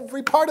keep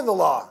every part of the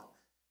law.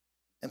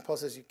 And Paul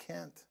says, you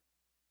can't.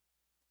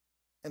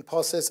 And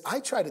Paul says, I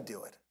try to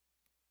do it.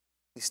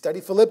 We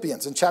study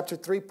Philippians. In chapter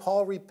 3,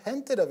 Paul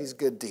repented of his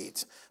good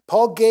deeds.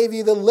 Paul gave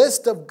you the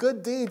list of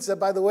good deeds that,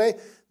 by the way,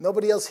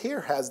 nobody else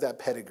here has that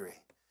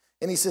pedigree.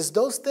 And he says,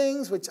 those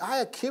things which I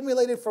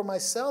accumulated for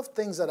myself,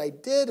 things that I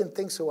did and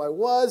things who I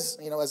was,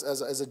 you know,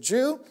 as a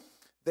Jew,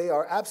 they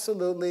are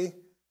absolutely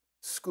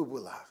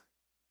skubula.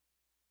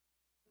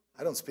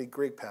 I don't speak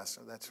Greek,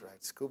 Pastor. That's right,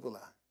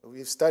 skubula.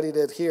 We've studied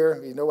it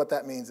here. You know what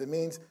that means. It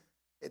means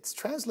it's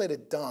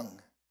translated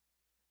dung.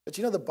 But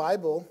you know, the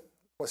Bible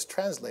was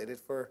translated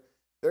for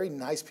very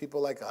nice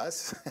people like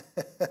us,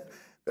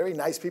 very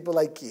nice people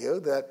like you,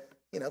 that,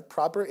 you know,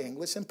 proper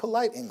English and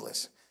polite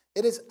English.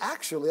 It is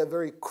actually a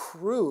very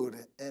crude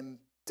and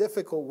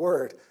difficult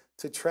word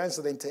to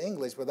translate into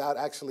English without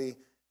actually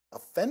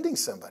offending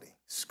somebody.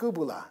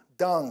 Skubula,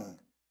 dung,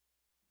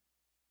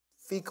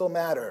 fecal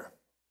matter,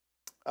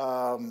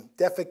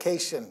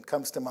 defecation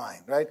comes to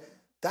mind, right?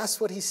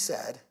 That's what he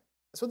said.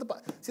 That's what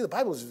the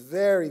Bible is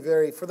very,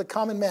 very, for the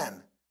common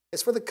man.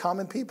 It's for the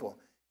common people.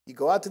 You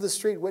go out to the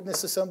street,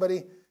 witness to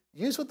somebody,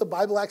 use what the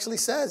Bible actually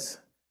says.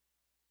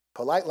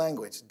 Polite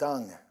language,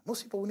 dung.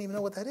 Most people wouldn't even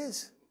know what that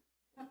is.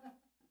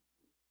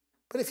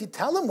 But if you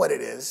tell them what it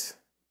is,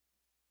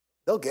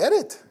 they'll get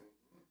it.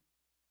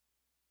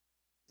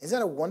 Isn't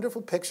that a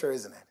wonderful picture,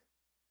 isn't it?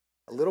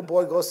 A little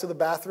boy goes to the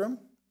bathroom.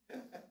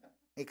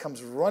 He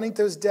comes running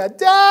to his dad.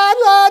 Dad,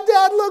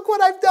 look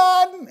what I've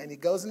done. And he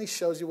goes and he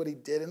shows you what he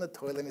did in the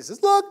toilet. And he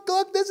says, look,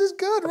 this is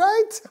good,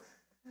 right?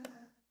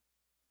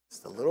 It's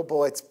the little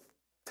boy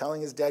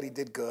telling his dad he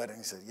did good. And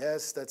he said,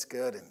 yes, that's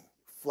good. And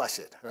flush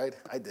it, right?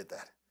 I did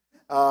that.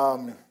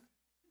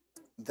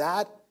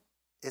 That,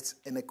 it's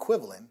an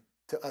equivalent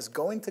to us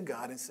going to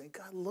God and saying,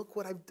 God, look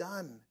what I've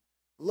done.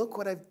 Look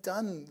what I've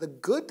done. The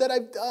good that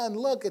I've done.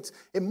 Look, it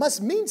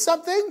must mean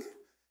something.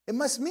 It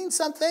must mean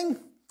something.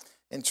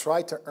 And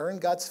try to earn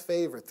God's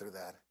favor through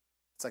that.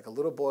 It's like a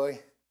little boy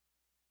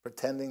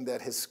pretending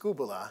that his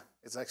skubala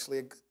is actually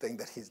a good thing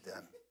that he's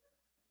done.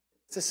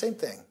 It's the same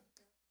thing.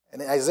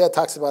 And Isaiah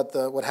talks about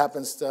what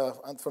happens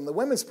from the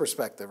women's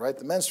perspective, right?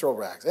 The menstrual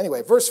rags.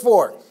 Anyway, verse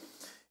 4.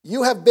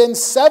 You have been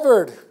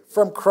severed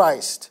from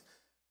Christ.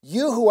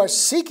 You who are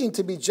seeking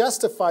to be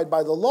justified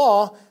by the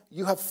law,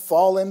 you have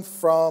fallen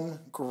from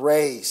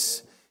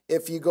grace.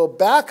 If you go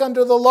back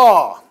under the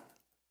law,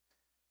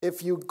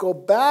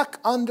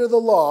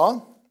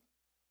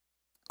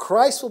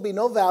 Christ will be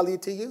no value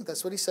to you.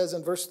 That's what he says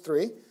in verse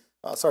 2.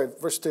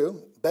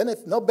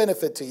 No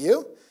benefit to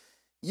you.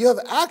 You have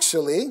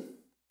actually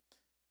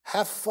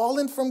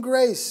fallen from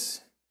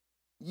grace.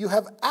 You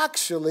have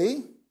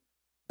actually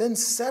been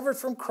severed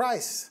from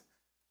Christ.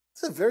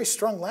 It's a very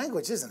strong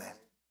language, isn't it?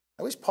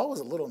 I wish Paul was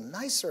a little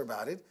nicer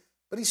about it,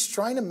 but he's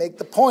trying to make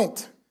the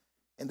point.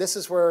 And this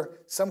is where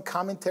some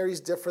commentaries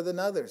differ than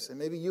others. And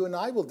maybe you and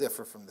I will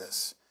differ from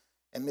this.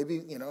 And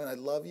maybe, you know, and I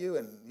love you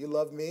and you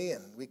love me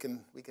and we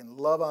can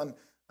love on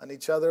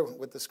each other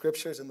with the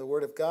scriptures and the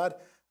word of God.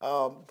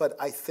 But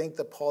I think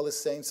that Paul is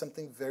saying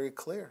something very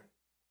clear.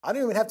 I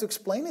don't even have to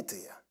explain it to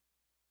you.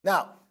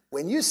 Now,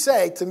 when you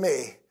say to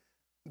me,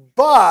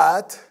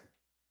 but,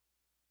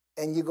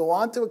 and you go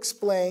on to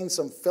explain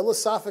some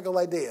philosophical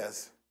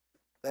ideas,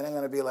 then I'm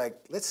going to be like,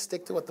 let's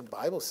stick to what the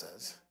Bible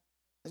says.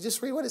 And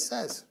just read what it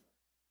says.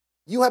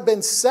 You have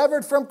been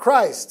severed from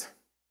Christ.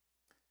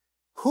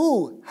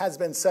 Who has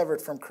been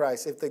severed from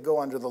Christ if they go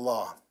under the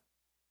law?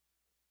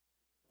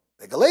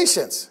 The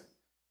Galatians.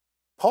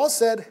 Paul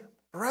said,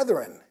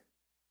 brethren.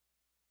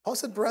 Paul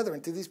said,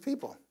 brethren to these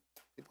people.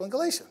 People in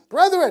Galatia.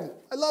 Brethren,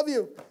 I love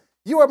you.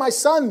 You are my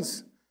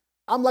sons.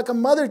 I'm like a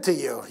mother to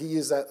you. He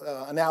used that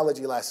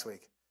analogy last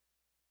week.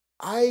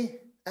 I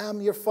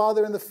am your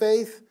father in the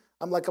faith.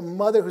 I'm like a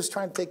mother who's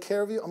trying to take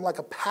care of you. I'm like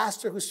a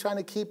pastor who's trying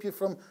to keep you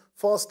from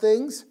false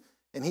things.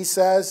 And he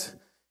says,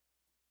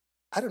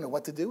 I don't know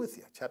what to do with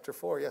you. Chapter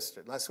 4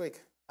 last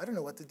week. I don't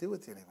know what to do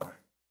with you anymore.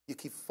 You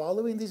keep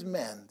following these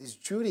men, these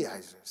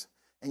Judaizers,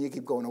 and you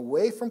keep going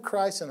away from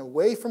Christ and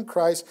away from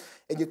Christ.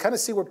 And you kind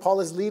of see where Paul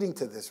is leading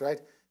to this, right?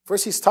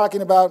 First, he's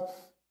talking about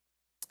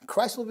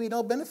Christ will be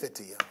no benefit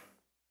to you.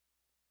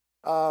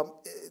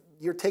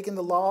 You're taking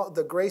the law,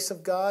 the grace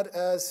of God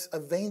as a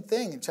vain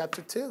thing in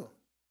chapter 2.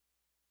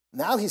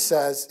 Now he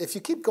says, if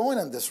you keep going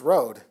on this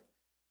road,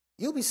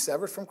 you'll be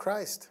severed from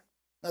Christ.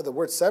 Now, the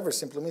word sever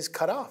simply means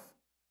cut off.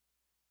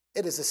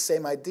 It is the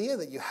same idea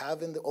that you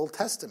have in the Old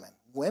Testament.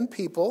 When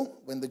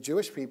the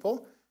Jewish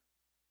people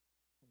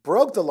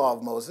broke the law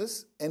of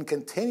Moses and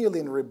continually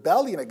in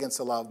rebellion against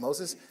the law of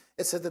Moses,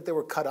 it said that they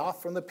were cut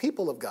off from the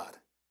people of God.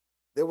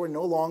 They were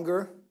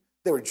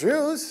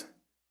Jews,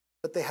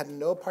 but they had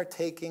no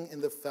partaking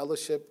in the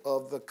fellowship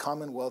of the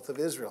commonwealth of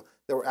Israel.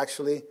 They were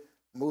actually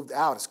moved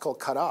out. It's called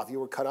cut off. You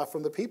were cut off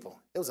from the people.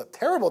 It was a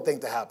terrible thing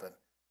to happen.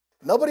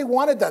 Nobody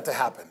wanted that to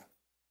happen.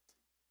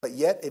 But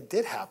yet it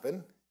did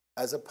happen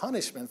as a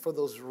punishment for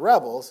those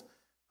rebels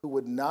who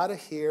would not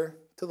adhere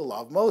to the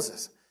law of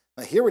Moses.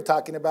 Now here we're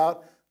talking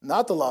about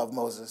not the law of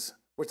Moses.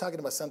 We're talking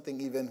about something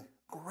even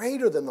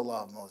greater than the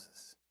law of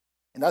Moses.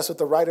 And that's what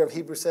the writer of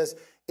Hebrews says.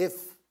 If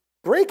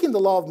breaking the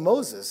law of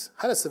Moses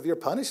had a severe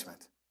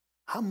punishment,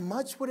 how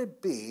much would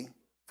it be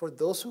for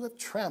those who have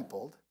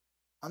trampled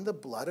on the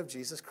blood of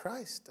Jesus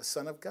Christ, the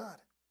Son of God?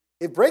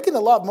 If breaking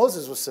the law of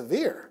Moses was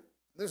severe,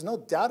 there's no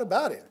doubt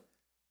about it.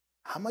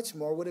 How much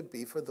more would it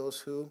be for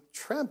those who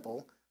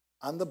trample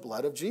on the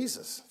blood of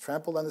Jesus,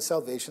 trample on the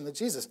salvation of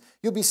Jesus?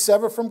 You'll be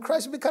severed from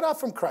Christ. You'll be cut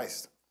off from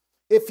Christ.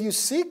 If you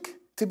seek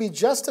to be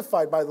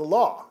justified by the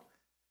law,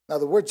 now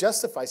the word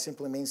justify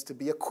simply means to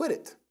be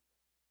acquitted.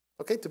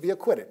 Okay, to be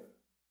acquitted.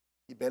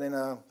 You've been in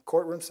a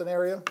courtroom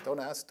scenario? Don't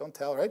ask, don't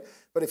tell, right?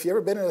 But if you've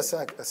ever been in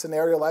a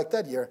scenario like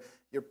that, you're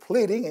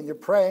pleading and you're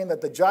praying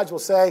that the judge will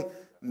say,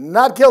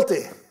 not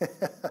guilty.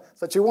 That's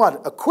what you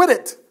want.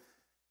 Acquitted.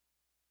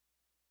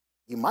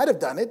 You might have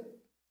done it.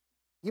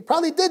 You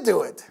probably did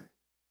do it.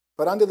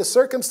 But under the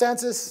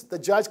circumstances, the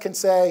judge can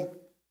say,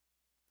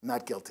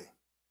 not guilty.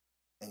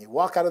 And you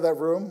walk out of that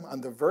room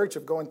on the verge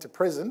of going to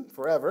prison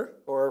forever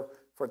or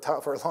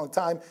for a long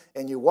time,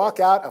 and you walk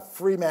out a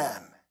free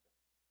man,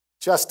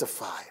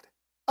 justified,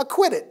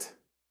 acquitted.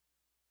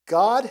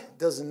 God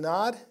does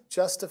not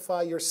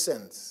justify your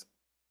sins.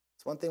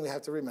 It's one thing we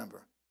have to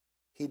remember.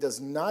 He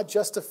does not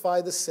justify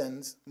the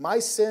sins. My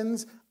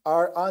sins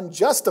are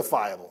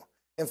unjustifiable.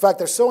 In fact,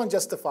 they're so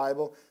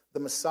unjustifiable, the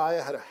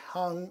Messiah had to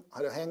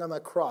hang on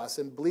that cross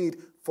and bleed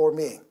for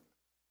me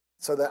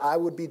so that I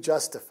would be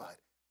justified.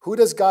 Who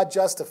does God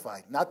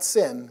justify? Not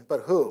sin,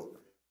 but who?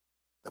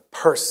 The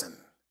person.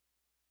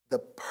 The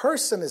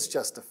person is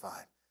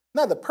justified.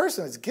 Now, the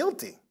person is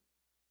guilty.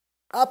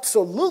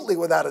 Absolutely,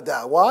 without a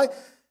doubt. Why?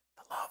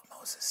 The law of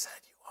Moses said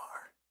you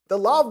are. The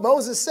law of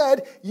Moses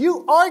said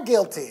you are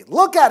guilty.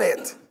 Look at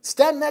it.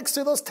 Stand next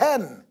to those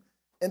 10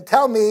 and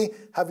tell me,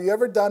 have you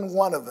ever done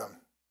one of them?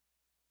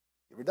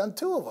 You ever done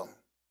 2 of them?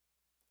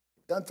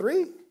 You've done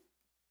 3?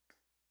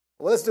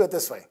 Well, let's do it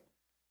this way.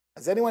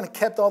 Has anyone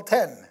kept all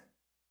 10?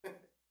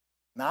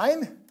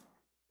 9?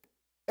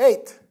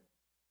 8?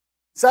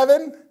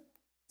 7?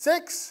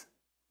 6?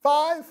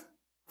 5?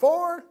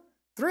 4?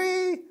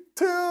 3?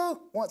 2?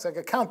 1. It's like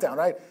a countdown,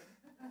 right?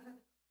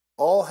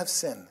 All have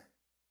sinned.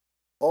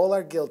 All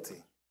are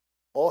guilty.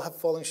 All have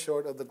fallen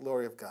short of the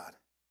glory of God.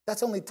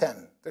 That's only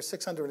 10. There's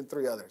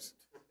 603 others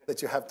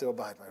that you have to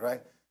abide by,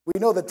 right? We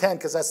know the 10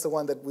 because that's the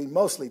one that we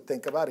mostly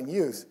think about and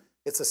use.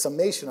 It's a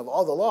summation of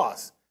all the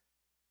laws.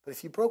 But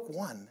if you broke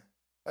one,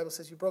 the Bible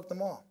says you broke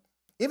them all.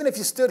 Even if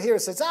you stood here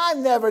and said, I've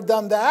never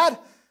done that.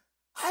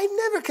 I've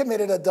never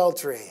committed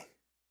adultery.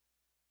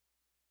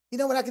 You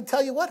know what? I can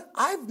tell you what?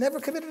 I've never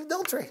committed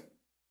adultery.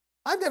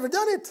 I've never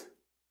done it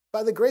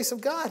by the grace of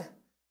God.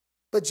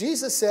 But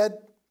Jesus said,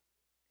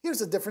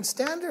 here's a different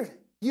standard.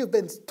 You've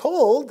been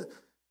told,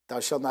 thou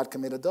shalt not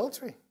commit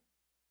adultery.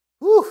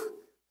 Whew,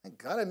 thank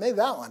God I made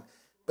that one.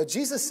 But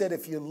Jesus said,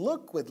 if you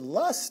look with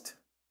lust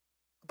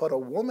about a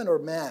woman or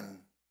man,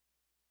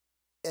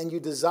 and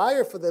you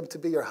desire for them to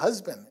be your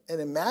husband,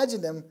 and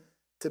imagine them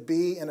to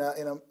be in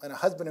a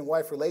husband and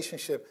wife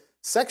relationship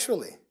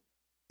sexually,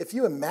 if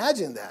you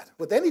imagine that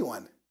with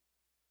anyone,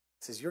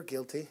 says, you're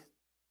guilty,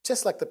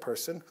 just like the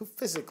person who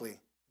physically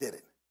did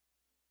it.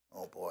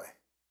 Oh, boy.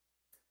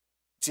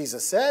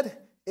 Jesus said,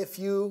 if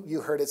you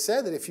heard it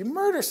said that if you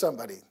murder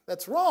somebody,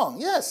 that's wrong.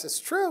 Yes, it's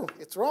true.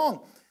 It's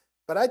wrong.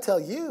 But I tell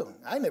you,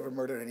 I never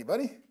murdered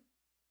anybody.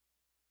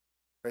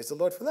 Praise the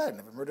Lord for that. I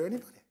never murdered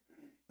anybody.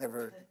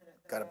 Never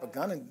got up a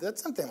gun and did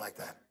something like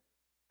that.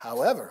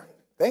 However,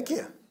 thank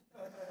you.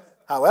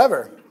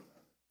 However,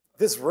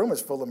 this room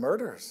is full of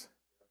murderers.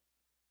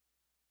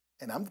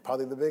 And I'm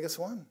probably the biggest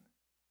one.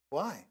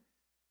 Why?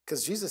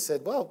 Because Jesus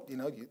said, well,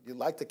 you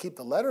like to keep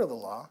the letter of the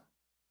law,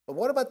 but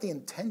what about the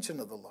intention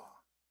of the law?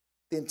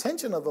 The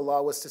intention of the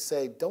law was to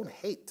say, don't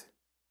hate.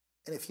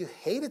 And if you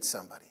hated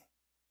somebody,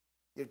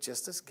 you're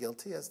just as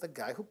guilty as the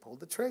guy who pulled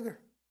the trigger.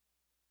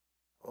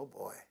 Oh,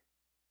 boy.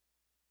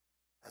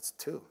 That's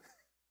two.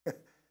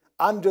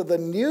 Under the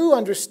new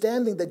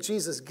understanding that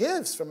Jesus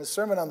gives from his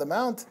Sermon on the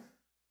Mount,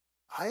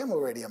 I am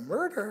already a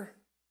murderer.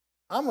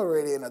 I'm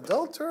already an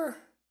adulterer.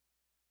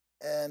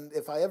 And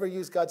if I ever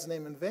use God's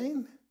name in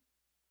vain,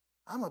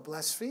 I'm a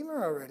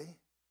blasphemer already.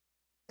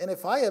 And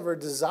if I ever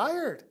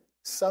desired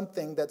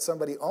something that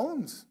somebody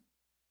owns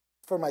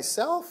for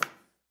myself,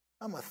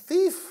 I'm a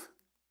thief.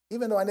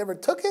 Even though I never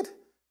took it,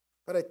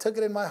 but I took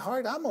it in my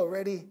heart, I'm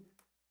already,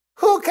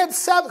 who can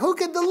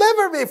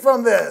deliver me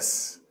from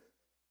this?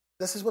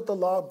 This is what the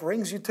law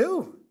brings you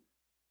to,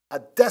 a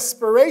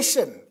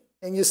desperation.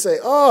 And you say,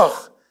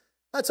 oh,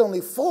 that's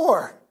only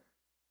 4.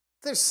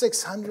 There's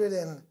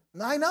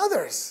 609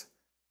 others.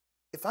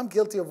 If I'm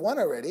guilty of one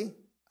already,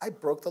 I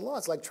broke the law.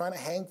 It's like trying to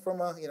hang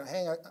from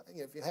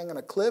if you hang on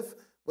a cliff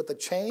with a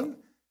chain,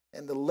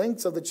 and the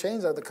links of the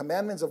chains are the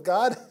commandments of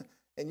God,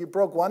 and you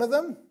broke one of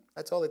them,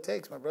 that's all it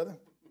takes, my brother.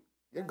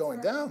 You're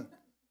going down.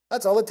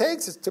 That's all it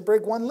takes is to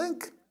break one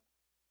link,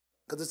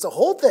 because it's the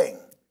whole thing.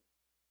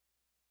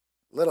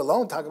 Let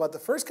alone talk about the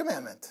first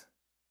commandment.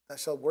 Thou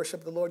shalt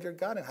worship the Lord your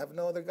God and have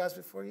no other gods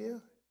before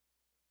you.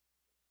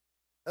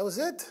 That was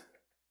it.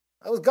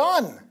 I was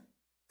gone.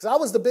 Because I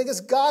was the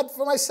biggest God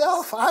for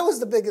myself. I was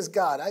the biggest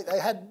God. I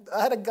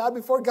had a God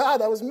before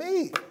God. That was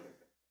me.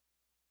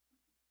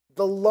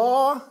 The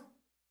law,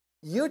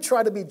 you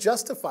try to be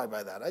justified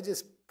by that. I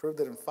just proved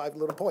it in 5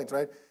 little points,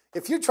 right?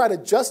 If you try to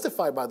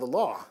justify by the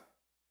law,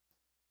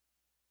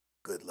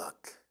 good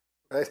luck,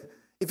 right?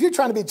 If you're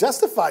trying to be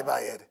justified by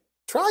it,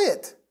 try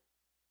it.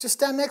 Just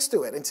stand next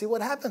to it and see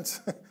what happens.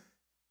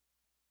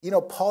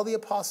 Paul the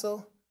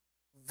Apostle,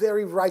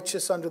 very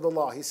righteous under the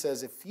law. He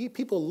says, if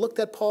people looked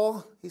at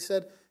Paul, he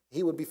said,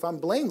 he would be found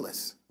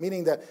blameless.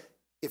 Meaning that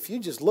if you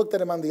just looked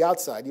at him on the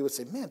outside, you would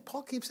say, man,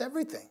 Paul keeps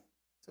everything.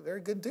 He's a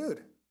very good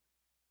dude.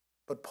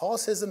 But Paul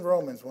says in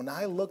Romans, when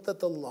I looked at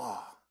the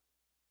law,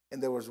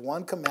 and there was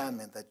one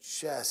commandment that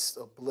just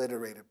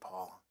obliterated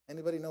Paul.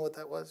 Anybody know what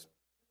that was?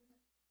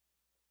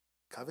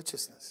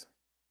 Covetousness.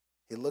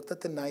 He looked at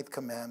the 9th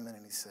commandment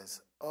and he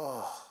says,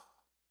 oh,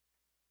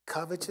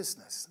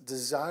 covetousness,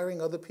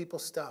 desiring other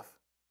people's stuff,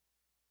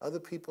 other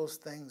people's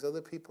things,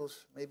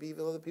 maybe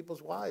even other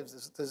people's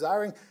wives,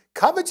 desiring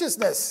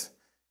covetousness.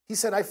 He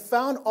said, I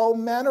found all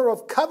manner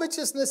of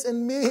covetousness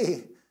in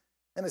me.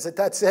 And I said,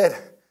 that's it.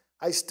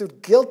 I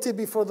stood guilty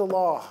before the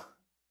law.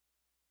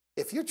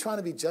 If you're trying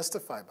to be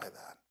justified by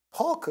that,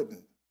 Paul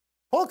couldn't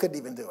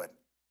even do it.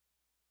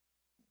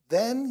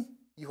 Then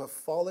you have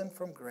fallen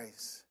from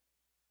grace.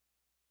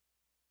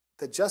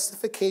 The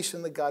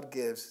justification that God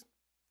gives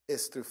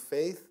is through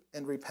faith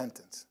and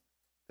repentance.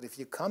 That if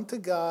you come to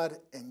God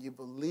and you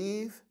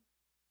believe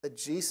that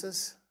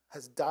Jesus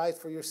has died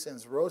for your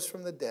sins, rose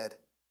from the dead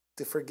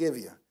to forgive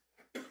you,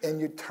 and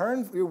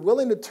you're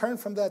willing to turn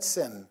from that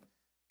sin,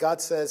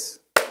 God says,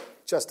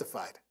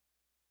 justified,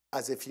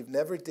 as if you've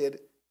never did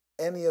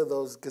any of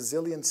those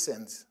gazillion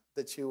sins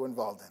that you were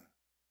involved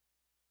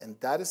in. And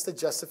that is the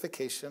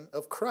justification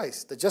of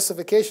Christ. The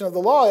justification of the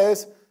law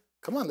is,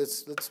 come on,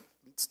 let's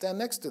stand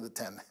next to the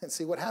 10 and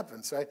see what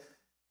happens, right?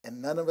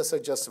 And none of us are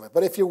justified.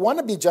 But if you want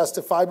to be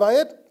justified by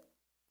it,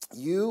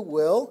 you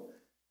will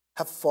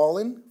have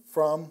fallen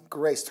from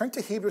grace. Turn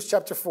to Hebrews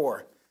chapter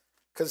 4,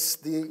 because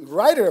the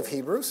writer of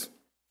Hebrews,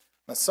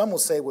 now some will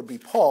say would be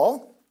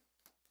Paul.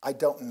 I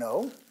don't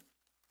know.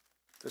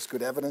 There's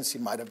good evidence he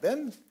might have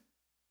been.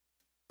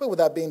 But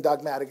without being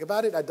dogmatic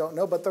about it, I don't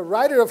know. But the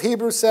writer of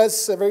Hebrews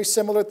says very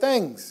similar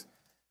things.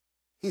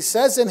 He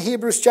says in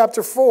Hebrews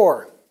chapter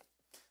 4,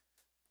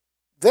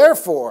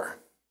 therefore,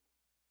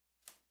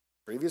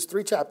 previous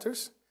 3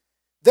 chapters,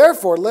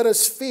 therefore let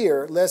us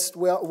fear, lest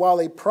while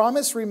a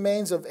promise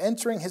remains of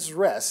entering his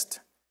rest,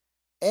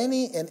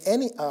 any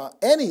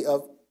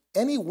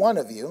one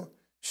of you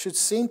should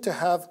seem to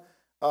have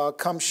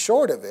come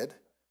short of it.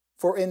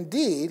 For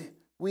indeed,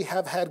 we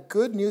have had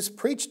good news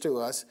preached to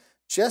us,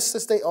 just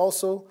as they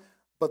also,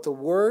 but the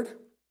word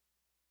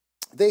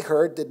they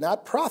heard did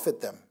not profit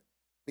them,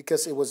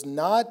 because it was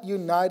not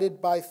united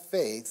by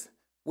faith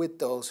with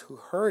those who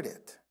heard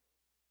it.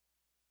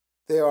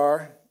 They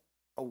are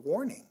a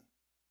warning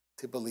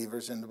to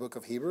believers in the book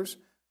of Hebrews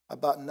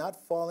about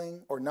not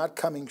falling or not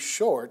coming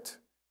short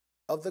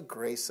of the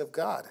grace of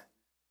God.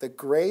 The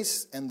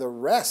grace and the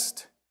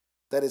rest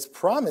that is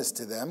promised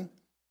to them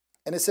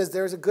And it says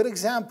there's a good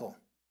example.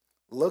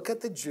 Look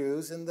at the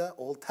Jews in the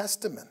Old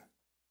Testament.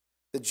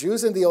 The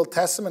Jews in the Old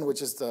Testament,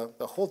 which is the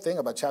whole thing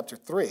about chapter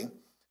 3.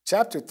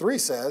 Chapter 3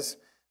 says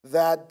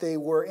that they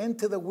were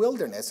into the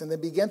wilderness and they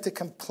began to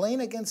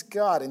complain against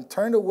God and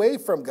turned away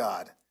from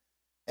God.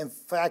 In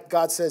fact,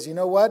 God says, you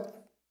know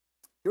what?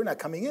 You're not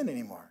coming in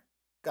anymore.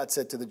 God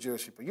said to the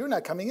Jewish people, you're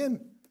not coming in.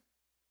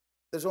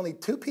 There's only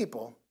 2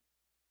 people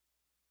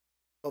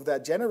of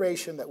that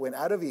generation that went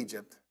out of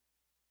Egypt.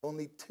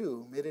 Only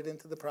 2 made it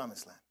into the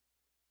promised land.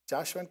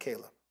 Joshua and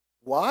Caleb.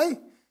 Why?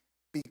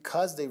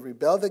 Because they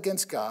rebelled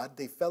against God.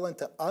 They fell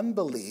into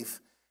unbelief.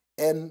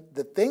 And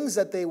the things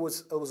that it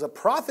was a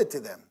profit to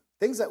them,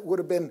 things that would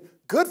have been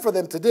good for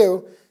them to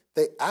do,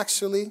 they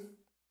actually,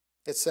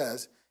 it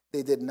says,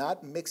 they did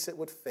not mix it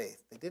with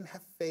faith. They didn't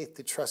have faith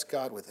to trust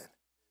God with it.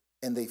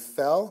 And they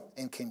fell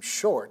and came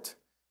short.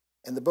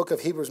 And the book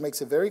of Hebrews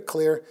makes it very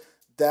clear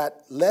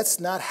that let's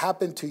not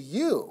happen to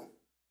you,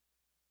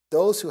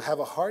 those who have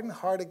a hardened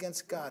heart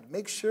against God.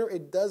 Make sure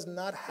it does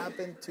not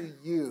happen to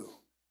you,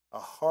 a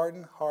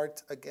hardened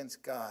heart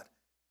against God.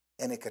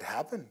 And it could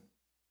happen.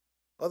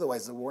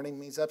 Otherwise, the warning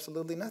means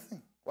absolutely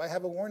nothing. Why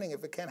have a warning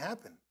if it can't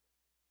happen?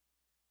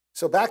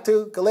 So back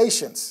to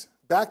Galatians.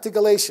 Back to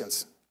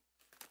Galatians.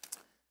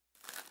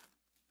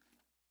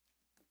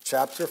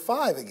 Chapter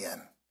 5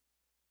 again.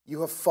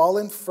 You have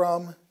fallen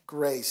from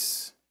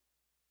grace.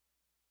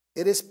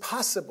 It is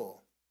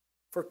possible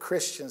for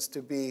Christians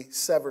to be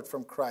severed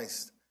from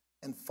Christ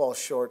and fall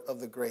short of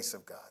the grace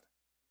of God.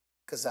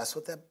 Because that's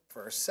what that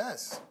verse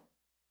says.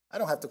 I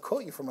don't have to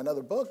quote you from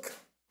another book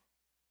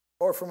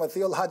or from a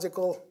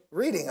theological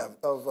reading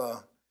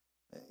of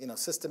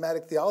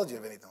systematic theology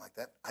of anything like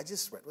that. I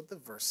just read what the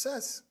verse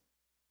says.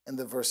 And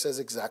the verse says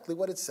exactly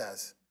what it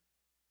says.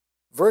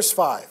 Verse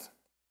 5.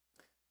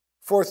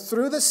 For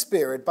through the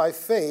Spirit, by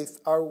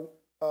faith,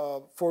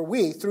 for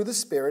we, through the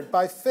Spirit,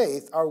 by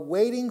faith, are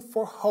waiting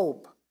for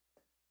hope,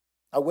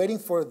 are waiting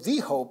for the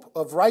hope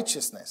of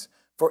righteousness.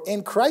 For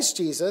in Christ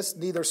Jesus,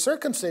 neither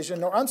circumcision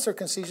nor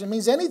uncircumcision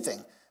means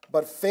anything,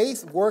 but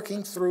faith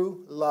working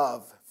through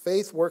love.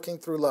 Faith working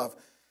through love.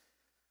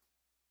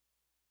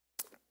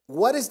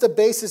 What is the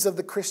basis of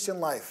the Christian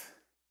life?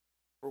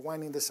 We're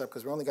winding this up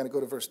because we're only going to go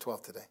to verse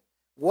 12 today.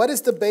 What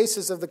is the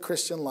basis of the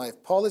Christian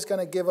life? Paul is going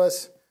to give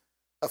us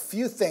a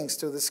few things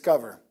to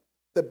discover.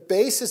 The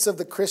basis of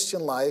the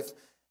Christian life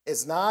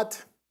is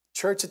not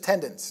church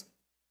attendance.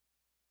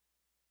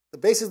 The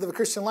basis of the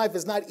Christian life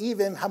is not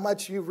even how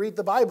much you read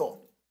the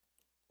Bible.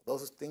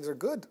 Those things are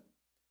good.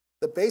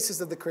 The basis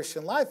of the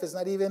Christian life is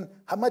not even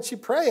how much you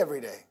pray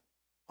every day.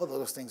 Although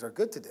those things are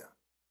good to do.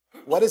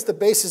 What is the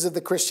basis of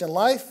the Christian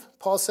life?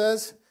 Paul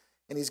says,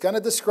 and he's going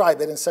to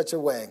describe it in such a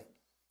way.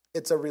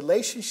 It's a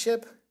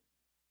relationship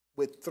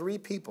with 3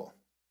 people.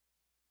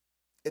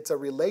 It's a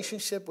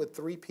relationship with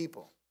 3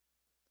 people.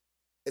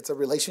 It's a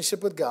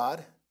relationship with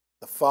God,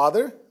 the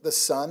Father, the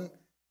Son,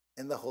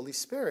 and the Holy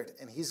Spirit.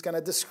 And he's going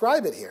to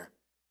describe it here.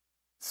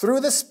 Through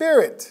the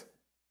Spirit,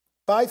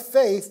 by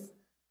faith,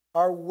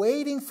 are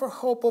waiting for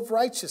hope of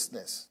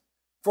righteousness.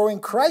 For in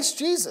Christ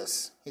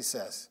Jesus, he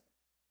says,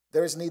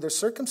 there is neither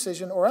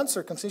circumcision or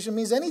uncircumcision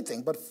means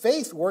anything, but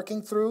faith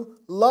working through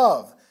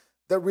love.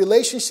 The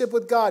relationship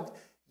with God.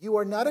 You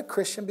are not a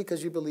Christian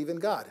because you believe in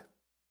God.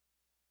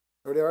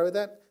 Where they are with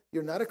that?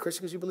 You're not a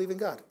Christian because you believe in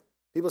God.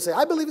 People say,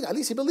 I believe in God. At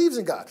least he believes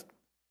in God.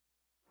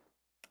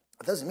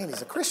 It doesn't mean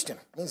he's a Christian.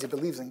 It means he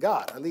believes in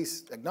God. At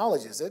least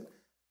acknowledges it.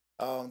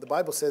 The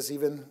Bible says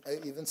even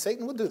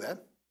Satan will do that.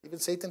 Even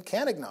Satan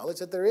can acknowledge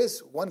that there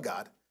is one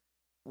God.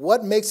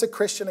 What makes a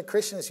Christian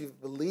is you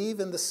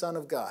believe in the Son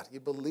of God. You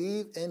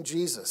believe in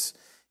Jesus.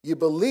 You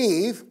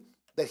believe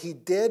that he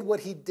did what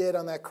he did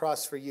on that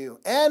cross for you.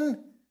 And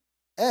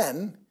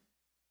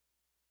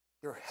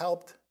you're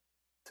helped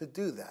to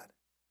do that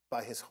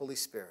by his Holy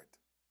Spirit.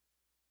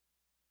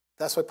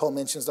 That's why Paul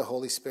mentions the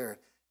Holy Spirit.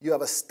 You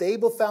have a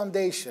stable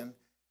foundation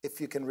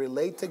if you can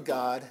relate to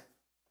God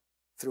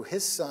through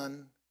his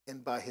Son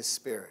and by his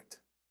Spirit.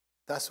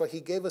 That's why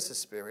he gave us his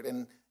Spirit.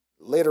 And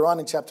later on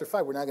in chapter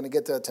 5, we're not going to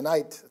get to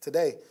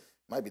today,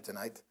 might be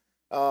tonight.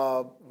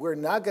 We're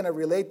not going to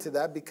relate to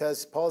that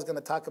because Paul's going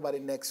to talk about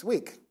it next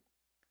week.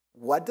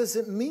 What does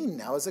it mean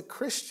now as a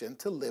Christian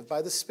to live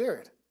by the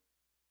Spirit?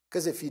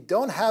 Because if you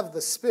don't have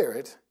the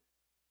Spirit,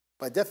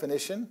 by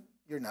definition,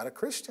 you're not a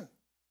Christian.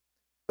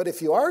 But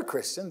if you are a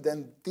Christian,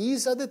 then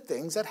these are the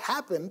things that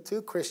happen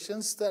to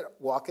Christians that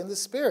walk in the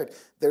Spirit.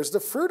 There's the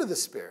fruit of the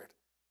Spirit.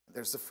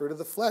 There's the fruit of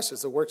the flesh.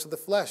 There's the works of the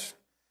flesh.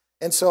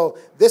 And so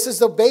this is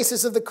the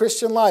basis of the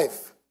Christian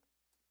life.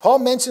 Paul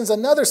mentions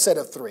another set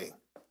of 3.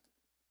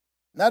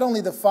 Not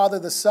only the Father,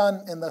 the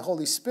Son, and the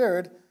Holy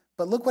Spirit,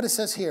 but look what it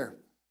says here.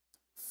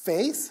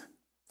 Faith,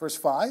 verse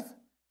 5,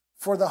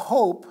 for the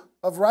hope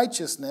of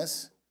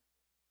righteousness,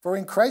 for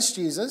in Christ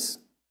Jesus,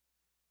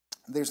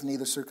 there's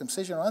neither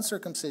circumcision or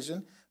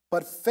uncircumcision,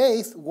 but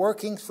faith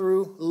working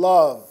through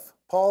love.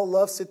 Paul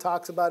loves to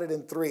talk about it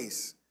in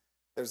 3s.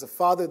 There's the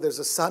Father, there's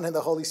the Son, and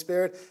the Holy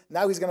Spirit.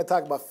 Now he's going to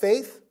talk about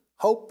faith,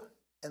 hope,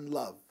 and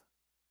love.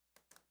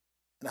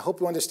 And I hope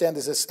you understand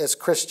this as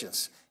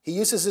Christians. He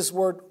uses this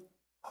word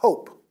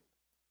Hope.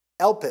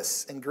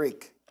 Elpis in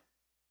Greek.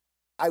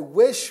 I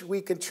wish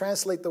we could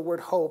translate the word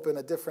hope in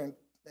a different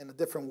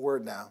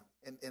word now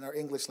in our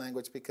English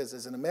language, because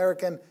as an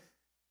American,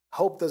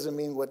 hope doesn't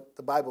mean what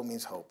the Bible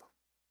means hope,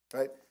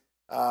 right?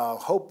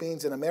 Hope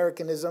means in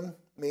Americanism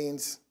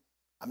means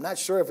I'm not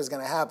sure if it's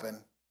going to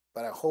happen,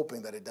 but I'm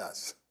hoping that it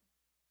does.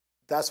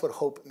 That's what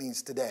hope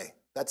means today.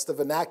 That's the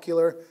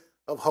vernacular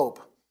of hope.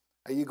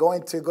 Are you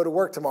going to go to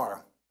work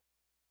tomorrow?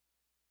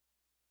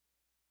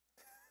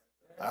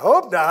 I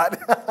hope not.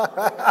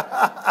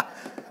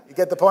 You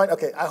get the point?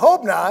 Okay, I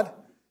hope not.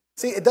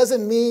 See, it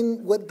doesn't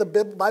mean what the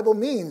Bible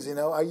means, you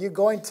know. Are you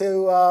going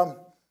to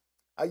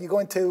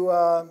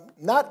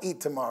not eat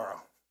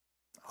tomorrow?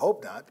 I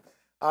hope not.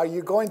 Are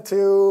you going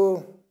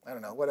to, I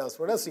don't know, what else?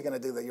 What else are you going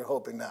to do that you're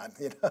hoping not?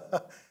 You know?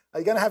 Are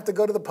you going to have to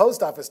go to the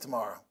post office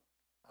tomorrow?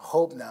 I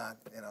hope not,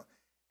 you know.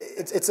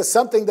 It's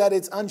something that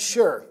it's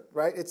unsure,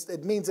 right?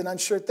 It means an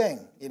unsure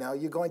thing. You know,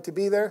 you going to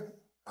be there?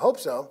 I hope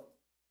so.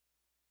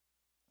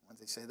 Once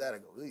they say that, I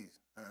go,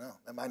 I don't know,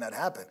 that might not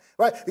happen,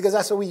 right? Because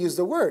that's what we use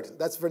the word.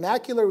 That's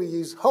vernacular. We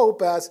use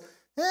hope as,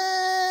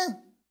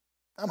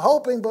 I'm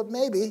hoping, but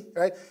maybe,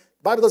 right?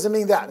 The Bible doesn't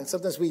mean that. And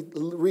sometimes we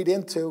read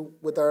into,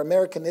 with our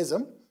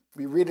Americanism,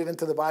 we read it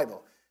into the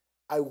Bible.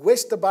 I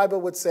wish the Bible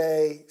would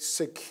say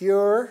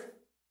secure.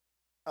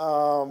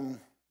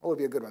 What would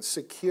be a good one?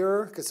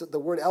 Secure, because the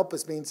word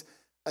elpis means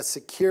a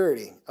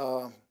security,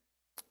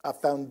 a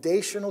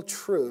foundational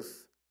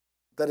truth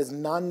that is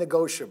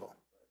non-negotiable.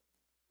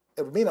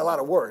 It would mean a lot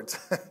of words.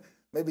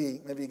 Maybe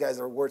you guys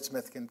are a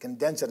wordsmith, can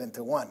condense it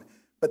into one.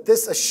 But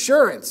this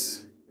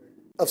assurance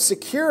of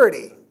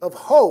security, of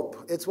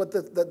hope, it's what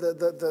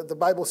the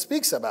Bible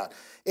speaks about.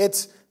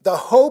 It's the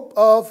hope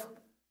of,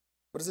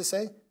 what does it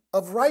say?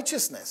 Of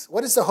righteousness.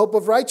 What is the hope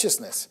of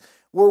righteousness?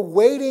 We're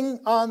waiting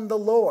on the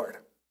Lord.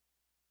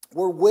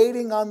 We're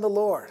waiting on the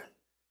Lord.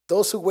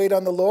 Those who wait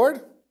on the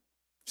Lord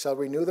shall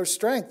renew their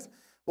strength.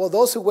 Well,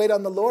 those who wait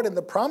on the Lord and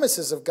the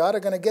promises of God are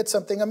going to get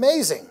something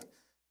amazing.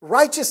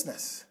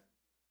 Righteousness.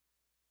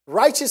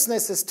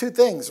 Righteousness is two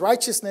things.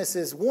 Righteousness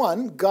is,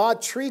 one,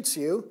 God treats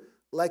you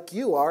like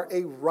you are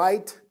a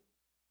right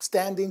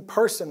standing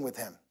person with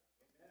him.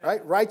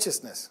 Right?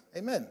 Righteousness.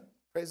 Amen.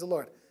 Praise the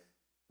Lord.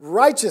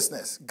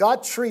 Righteousness.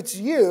 God treats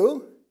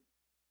you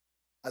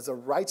as a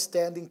right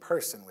standing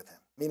person with him.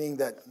 Meaning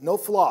that no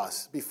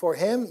flaws. Before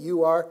him,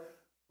 you are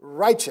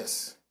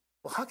righteous.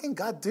 Well, how can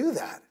God do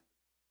that?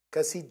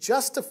 Because he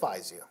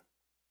justifies you.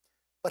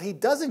 But he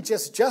doesn't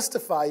just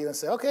justify you and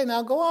say, okay,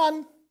 now go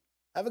on.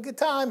 Have a good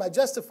time. I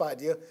justified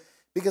you.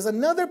 Because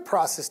another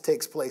process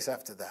takes place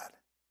after that.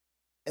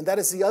 And that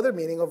is the other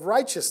meaning of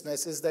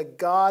righteousness, is that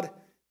God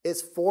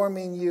is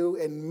forming you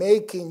and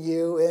making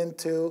you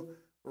into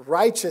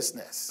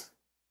righteousness.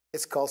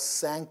 It's called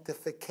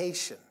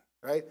sanctification,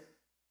 right?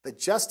 The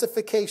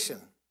justification.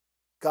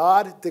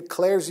 God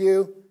declares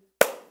you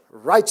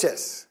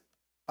righteous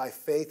by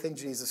faith in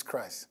Jesus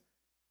Christ.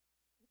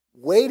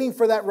 Waiting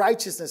for that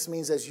righteousness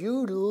means as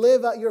you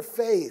live out your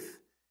faith,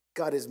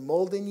 God is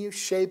molding you,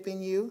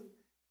 shaping you,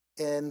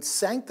 and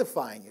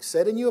sanctifying you,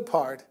 setting you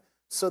apart,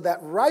 so that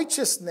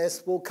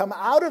righteousness will come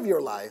out of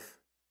your life,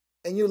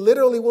 and you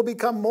literally will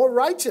become more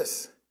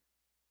righteous.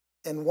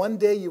 And one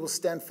day you will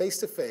stand face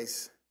to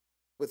face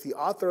with the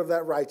author of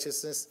that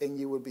righteousness, and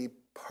you will be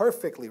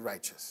perfectly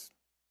righteous.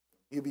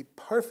 You'll be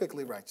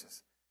perfectly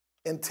righteous.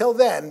 Until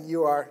then,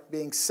 you are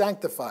being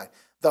sanctified.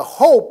 The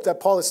hope that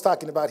Paul is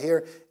talking about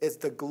here is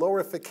the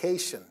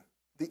glorification,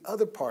 the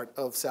other part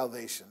of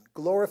salvation,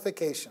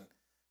 glorification.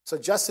 So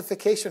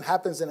justification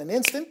happens in an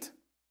instant.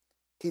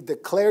 He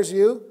declares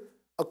you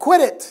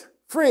acquitted,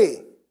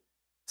 free.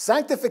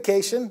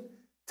 Sanctification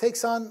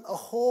takes on a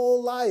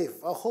whole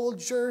life, a whole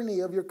journey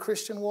of your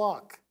Christian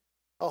walk,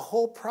 a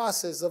whole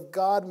process of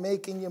God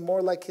making you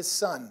more like his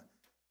son.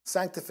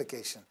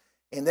 Sanctification.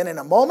 And then in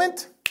a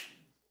moment,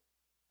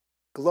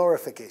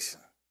 glorification.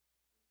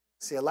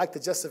 See, I like the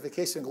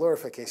justification,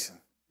 glorification.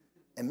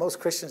 And most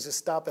Christians just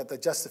stop at the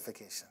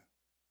justification.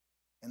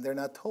 And they're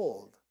not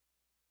told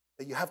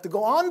that you have to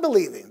go on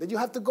believing, that you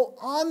have to go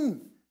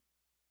on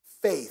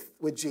faith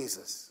with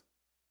Jesus.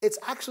 It's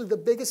actually the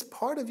biggest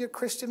part of your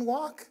Christian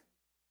walk.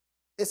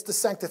 It's the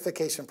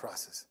sanctification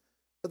process.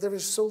 But there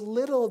is so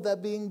little of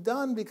that being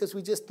done because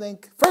we just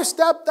think, first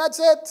step, that's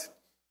it.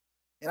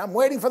 And I'm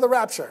waiting for the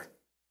rapture.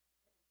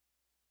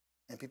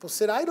 And people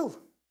sit idle.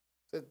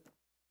 Say,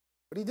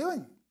 what are you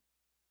doing?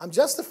 I'm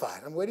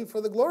justified. I'm waiting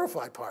for the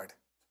glorified part.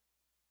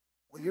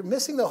 Well, you're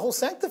missing the whole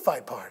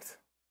sanctified part.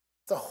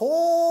 The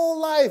whole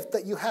life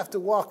that you have to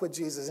walk with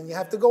Jesus, and you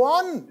have to go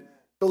on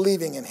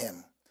believing in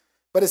him.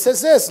 But it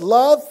says this,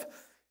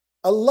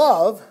 a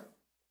love,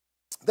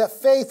 that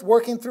faith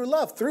working through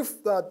love. Through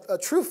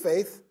true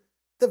faith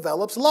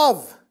develops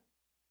love.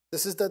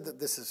 This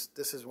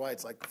is why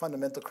it's like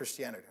fundamental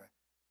Christianity.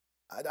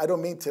 I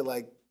don't mean to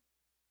like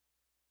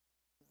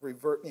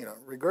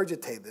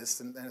regurgitate this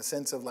in a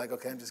sense of like,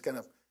 okay, I'm just going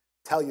to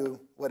tell you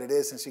what it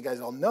is since you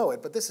guys all know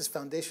it. But this is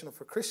foundational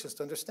for Christians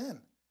to understand.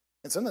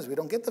 And sometimes we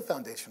don't get the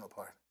foundational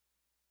part.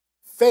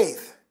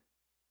 Faith,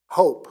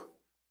 hope.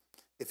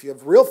 If you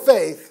have real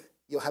faith,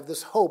 you'll have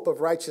this hope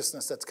of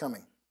righteousness that's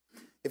coming.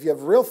 If you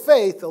have real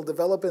faith, it'll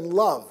develop in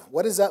love.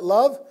 What is that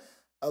love?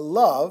 A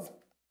love,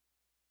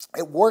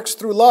 it works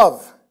through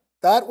love.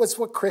 That was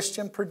what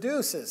Christian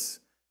produces.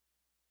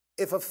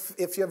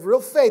 If you have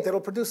real faith, it'll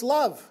produce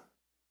love.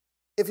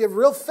 If you have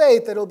real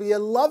faith, it'll be a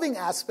loving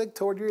aspect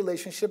toward your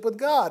relationship with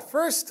God.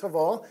 First of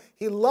all,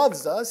 he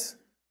loves us,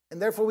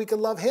 and therefore we can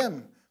love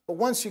him. But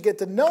once you get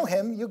to know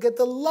him, you get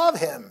to love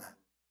him.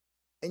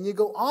 And you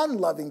go on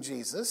loving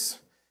Jesus,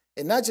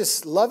 and not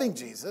just loving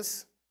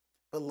Jesus,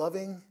 but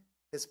loving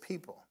his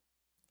people.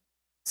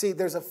 See,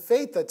 there's a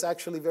faith that's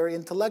actually very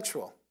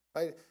intellectual,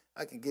 right?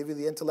 I can give you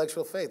the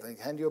intellectual faith. I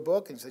can hand you a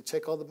book and say,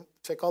 check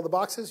all the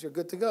boxes, you're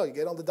good to go. You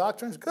get all the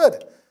doctrines,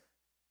 good.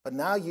 But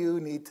now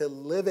you need to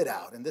live it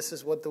out. And this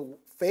is what the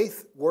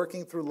faith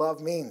working through love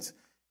means.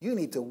 You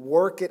need to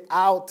work it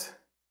out.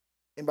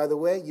 And by the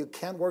way, you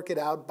can't work it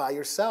out by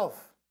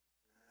yourself.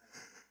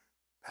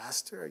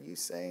 Pastor, are you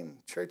saying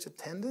church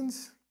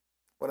attendance?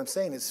 What I'm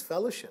saying is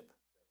fellowship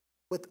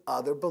with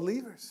other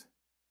believers.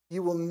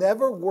 You will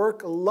never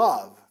work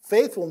love.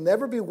 Faith will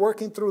never be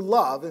working through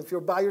love if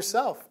you're by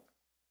yourself.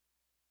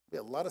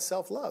 There'll be a lot of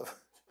self-love.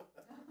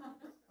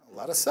 A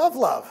lot of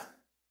self-love.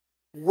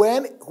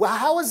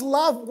 How is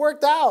love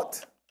worked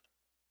out?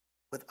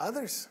 With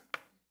others.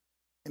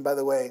 And by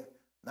the way,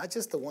 not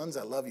just the ones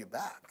that love you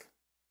back.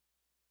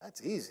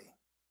 That's easy.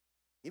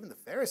 Even the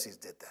Pharisees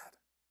did that.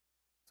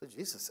 That's what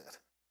Jesus said.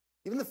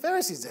 Even the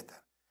Pharisees did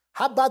that.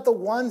 How about the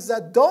ones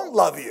that don't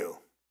love you?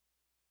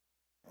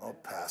 Oh,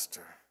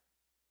 Pastor,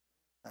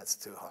 that's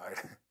too hard.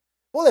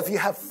 Well, if you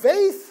have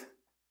faith,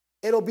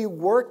 it'll be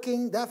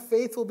working, that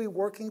faith will be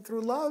working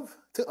through love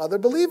to other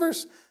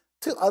believers,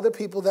 to other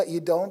people that you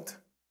don't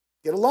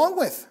get along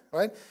with,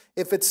 right?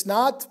 If it's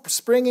not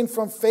springing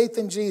from faith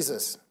in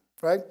Jesus,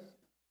 right?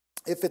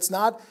 If it's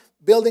not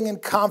building in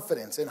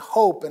confidence and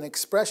hope and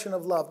expression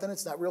of love, then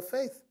it's not real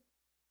faith.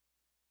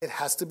 It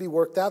has to be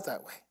worked out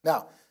that way.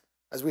 Now,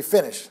 as we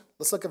finish,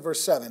 let's look at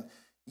verse 7.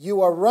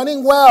 You are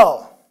running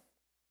well.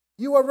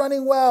 You are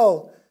running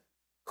well.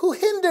 Who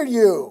hindered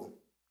you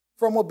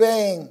from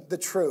obeying the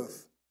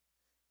truth?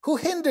 Who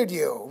hindered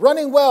you?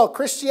 Running well.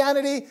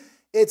 Christianity,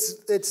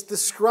 it's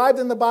described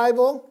in the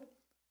Bible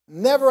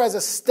never as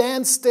a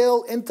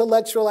standstill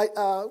intellectual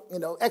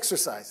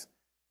exercise.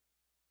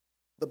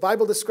 The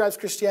Bible describes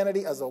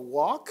Christianity as a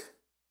walk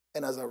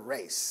and as a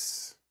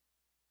race.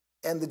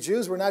 And the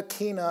Jews were not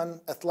keen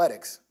on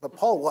athletics, but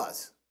Paul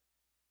was.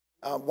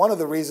 One of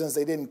the reasons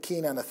they didn't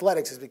keen on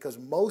athletics is because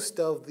most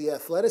of the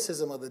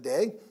athleticism of the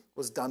day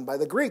was done by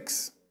the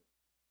Greeks.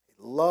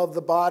 They loved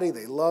the body,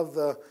 they loved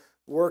the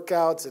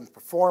workouts and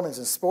performance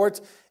and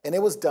sports, and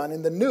it was done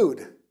in the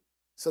nude.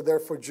 So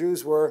therefore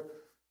Jews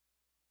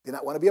did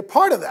not want to be a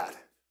part of that.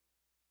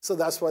 So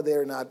that's why they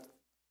are not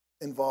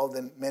involved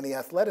in many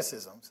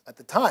athleticisms at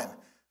the time.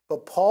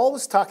 But Paul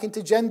was talking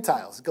to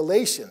Gentiles,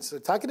 Galatians. They're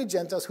talking to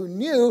Gentiles who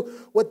knew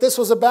what this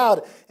was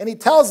about. And he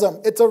tells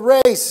them, it's a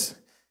race.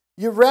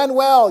 You ran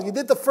well. You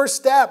did the first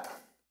step.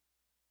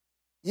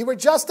 You were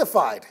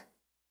justified.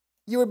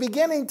 You were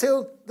beginning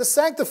to the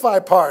sanctify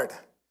part.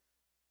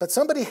 But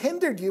somebody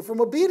hindered you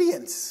from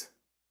obedience.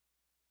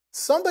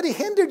 Somebody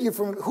hindered you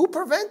from, who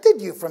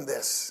prevented you from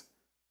this?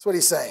 That's what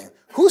he's saying.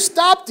 Who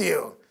stopped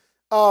you?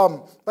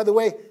 By the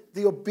way,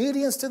 the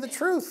obedience to the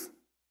truth.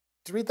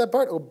 Did you read that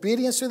part?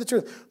 Obedience to the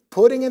truth.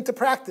 Putting into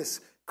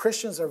practice.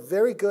 Christians are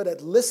very good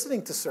at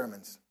listening to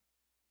sermons.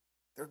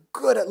 They're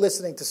good at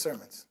listening to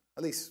sermons.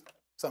 At least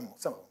some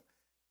of them.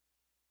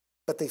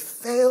 But they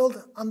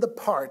failed on the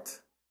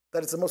part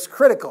that is the most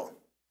critical.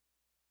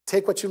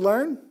 Take what you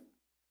learn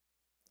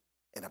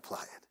and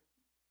apply it.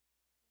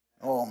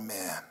 Oh,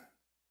 man.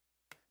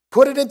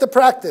 Put it into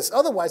practice.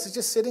 Otherwise, it's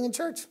just sitting in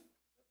church.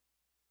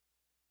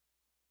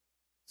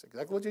 That's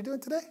exactly what you're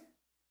doing today.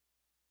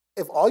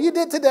 If all you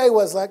did today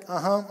was like,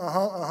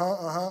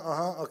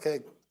 okay,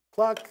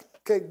 clock,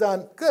 okay,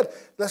 done, good,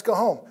 let's go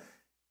home.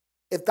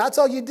 If that's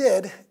all you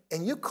did,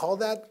 and you call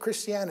that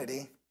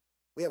Christianity,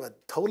 we have a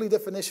totally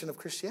definition of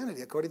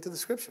Christianity according to the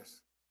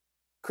scriptures.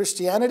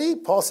 Christianity,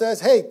 Paul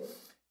says, hey,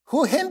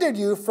 who hindered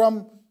you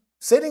from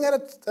sitting at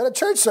a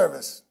church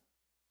service?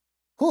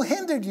 Who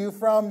hindered you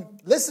from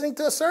listening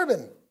to a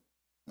sermon?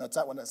 No, that's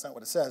not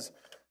what it says.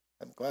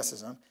 I have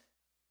glasses on.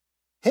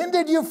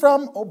 Hindered you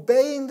from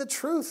obeying the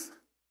truth.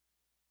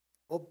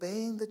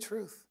 Obeying the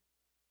truth.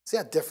 See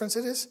how different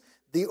it is?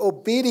 The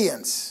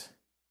obedience.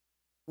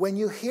 When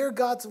you hear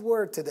God's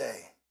word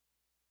today,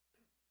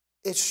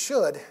 it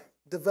should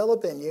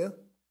develop in you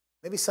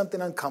maybe something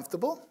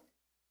uncomfortable,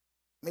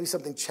 maybe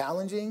something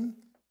challenging,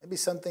 maybe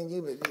something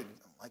you don't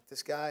like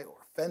this guy or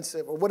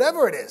offensive or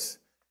whatever it is.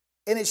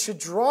 And it should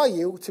draw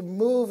you to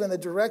move in the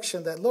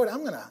direction that, Lord,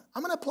 I'm gonna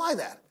apply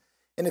that.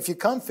 And if you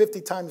come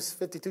 52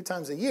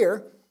 times a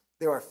year,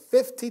 there are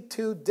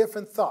 52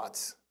 different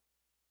thoughts.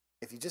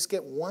 If you just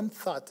get one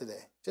thought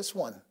today, just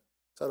one.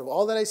 So out of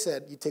all that I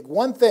said, you take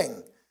one thing,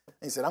 and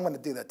you said, I'm going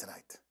to do that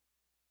tonight.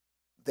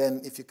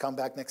 Then if you come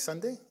back next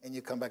Sunday, and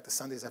you come back the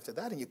Sundays after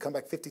that, and you come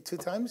back 52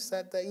 times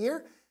that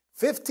year,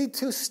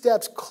 52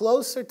 steps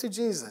closer to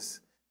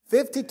Jesus.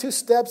 52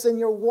 steps in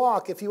your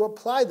walk, if you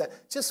apply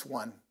that. Just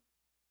one.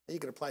 You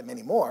could apply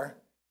many more,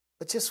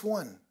 but just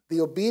one. The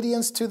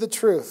obedience to the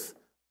truth.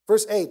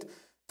 Verse 8,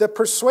 the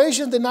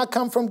persuasion did not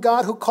come from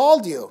God who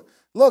called you.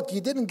 Look,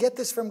 you didn't get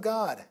this from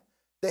God.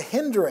 The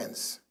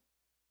hindrance,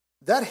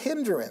 the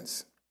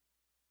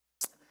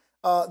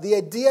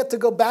idea to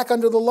go back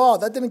under the law,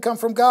 that didn't come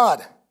from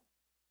God.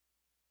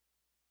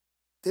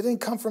 Didn't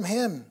come from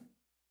him.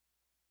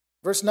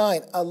 Verse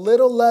 9, a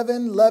little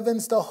leaven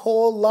leavens the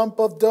whole lump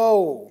of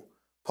dough.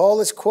 Paul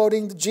is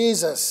quoting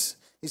Jesus.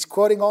 He's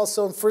quoting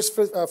also in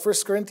 1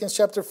 Corinthians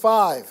chapter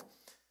 5.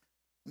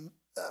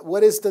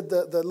 What is the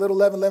little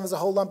leaven leavens the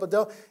whole lump of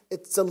dough?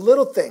 It's the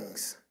little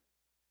things.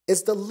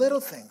 It's the little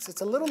things.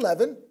 It's a little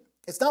leaven.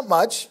 It's not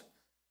much.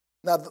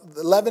 Now,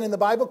 the leaven in the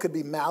Bible could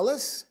be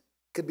malice,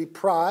 could be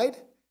pride,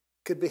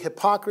 could be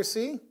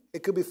hypocrisy,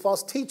 it could be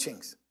false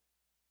teachings.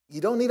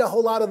 You don't need a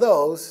whole lot of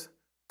those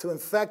to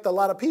infect a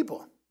lot of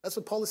people. That's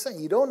what Paul is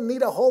saying. You don't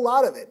need a whole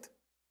lot of it.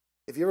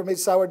 If you ever made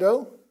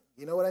sourdough,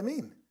 you know what I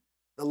mean.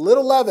 The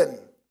little leaven,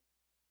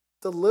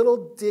 the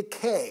little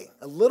decay,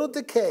 a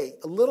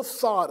little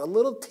thought, a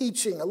little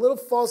teaching, a little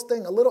false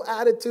thing, a little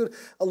attitude,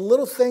 a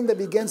little thing that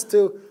begins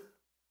to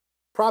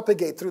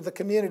propagate through the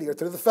community or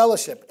through the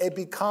fellowship. It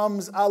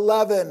becomes a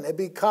leaven. It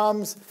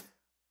becomes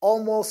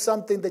almost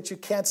something that you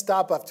can't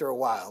stop after a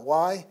while.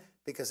 Why?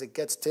 Because it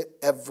gets to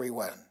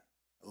everyone.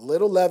 A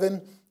little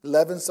leaven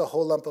leavens the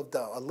whole lump of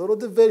dough. A little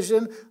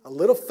division, a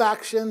little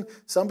faction,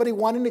 somebody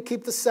wanting to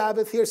keep the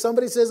Sabbath here.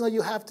 Somebody says, no,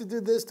 you have to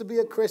do this to be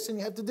a Christian.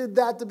 You have to do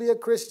that to be a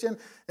Christian.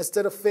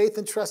 Instead of faith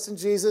and trust in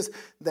Jesus,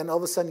 then all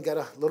of a sudden you got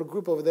a little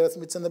group over there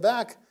that's in the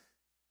back.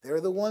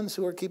 They're the ones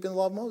who are keeping the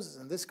law of Moses.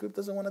 And this group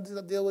doesn't want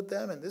to deal with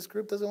them. And this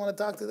group doesn't want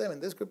to talk to them.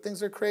 And this group thinks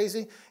they're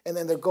crazy. And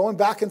then they're going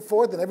back and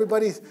forth. And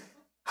everybody's,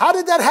 how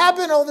did that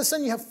happen? All of a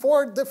sudden you have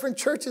 4 different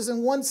churches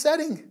in one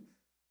setting.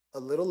 A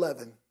little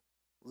leaven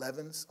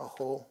leavens a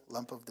whole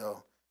lump of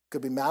dough. It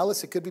could be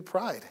malice. It could be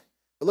pride.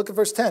 But look at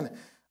verse 10.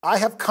 I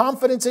have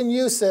confidence in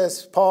you,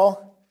 says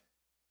Paul,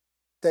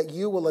 that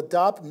you will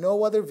adopt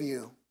no other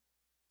view,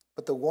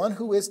 but the one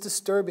who is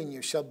disturbing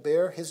you shall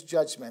bear his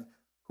judgment,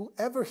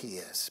 whoever he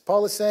is.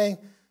 Paul is saying,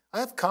 I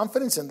have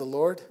confidence in the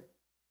Lord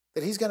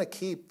that he's going to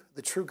keep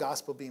the true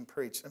gospel being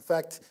preached. In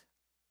fact,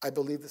 I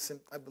believe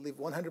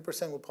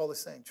 100% what Paul is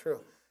saying, true.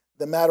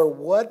 No matter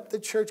what the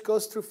church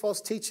goes through,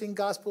 false teaching,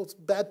 gospels,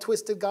 bad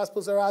twisted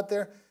gospels are out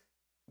there,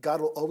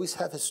 God will always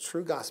have his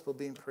true gospel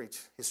being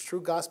preached. His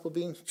true gospel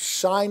being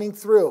shining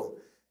through.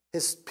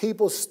 His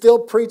people still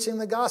preaching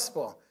the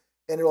gospel.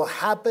 And it will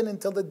happen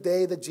until the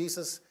day that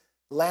Jesus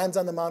lands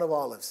on the Mount of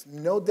Olives.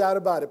 No doubt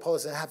about it. Paul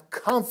is saying, have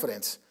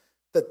confidence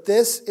that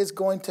this is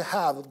going to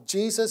have.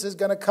 Jesus is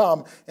going to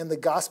come and the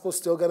gospel is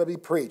still going to be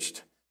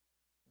preached.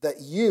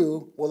 That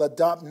you will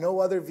adopt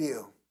no other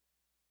view.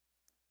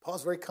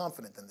 Paul's very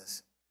confident in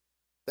this,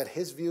 that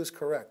his view is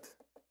correct.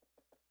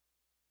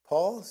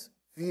 Paul's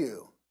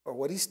view, or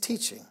what he's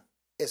teaching,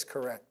 is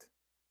correct.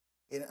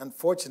 And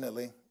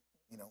unfortunately,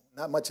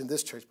 not much in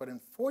this church, but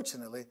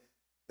unfortunately,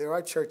 there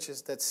are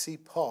churches that see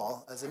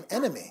Paul as an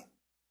enemy,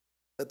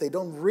 that they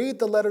don't read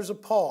the letters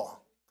of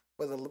Paul,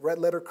 whether red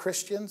letter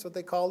Christians, what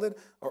they call it,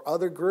 or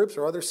other groups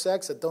or other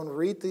sects that don't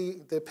read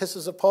the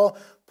epistles of Paul.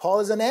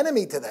 Paul is an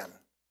enemy to them.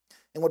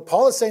 And what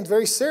Paul is saying is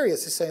very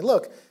serious. He's saying,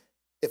 look,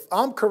 if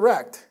I'm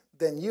correct,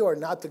 then you are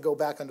not to go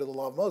back under the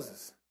law of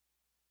Moses.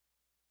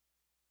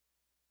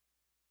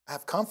 I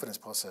have confidence,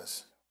 Paul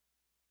says.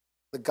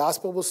 The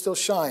gospel will still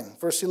shine.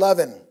 Verse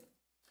 11.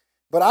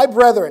 But I,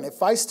 brethren,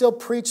 if I still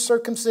preach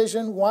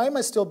circumcision, why am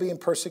I still being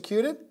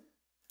persecuted?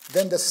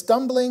 Then the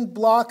stumbling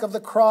block of the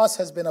cross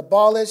has been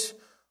abolished.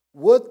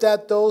 Would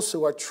that those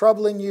who are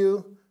troubling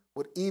you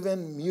would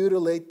even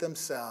mutilate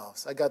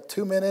themselves. I got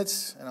 2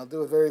 minutes, and I'll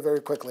do it very,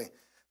 very quickly.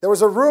 There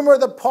was a rumor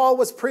that Paul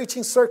was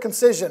preaching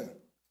circumcision.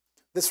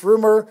 This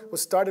rumor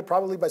was started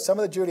probably by some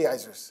of the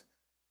Judaizers.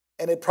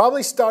 And it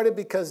probably started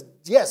because,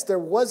 yes, there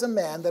was a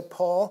man that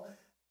Paul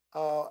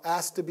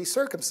asked to be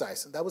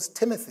circumcised. And that was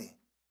Timothy.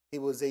 He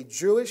was a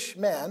Jewish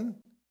man,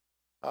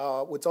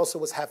 which also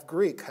was half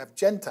Greek, half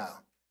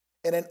Gentile.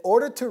 And in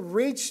order to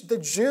reach the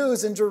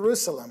Jews in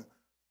Jerusalem,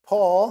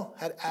 Paul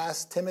had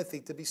asked Timothy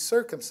to be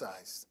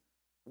circumcised.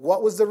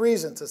 What was the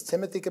reason? So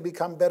Timothy could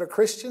become a better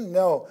Christian?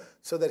 No,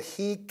 so that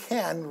he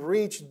can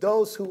reach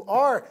those who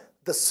are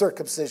the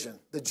circumcision,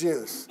 the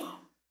Jews.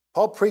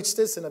 Paul preached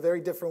this in a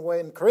very different way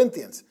in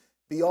Corinthians.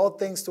 Be all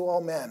things to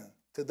all men.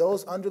 To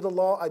those under the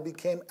law, I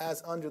became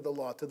as under the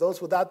law. To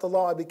those without the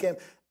law, I became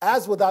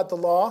as without the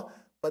law,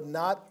 but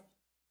not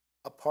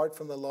apart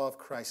from the law of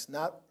Christ,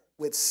 not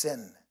with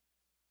sin.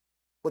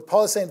 What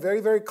Paul is saying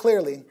very, very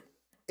clearly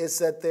is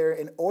that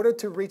in order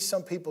to reach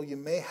some people, you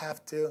may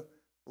have to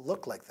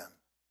look like them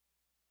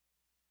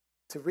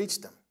to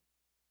reach them.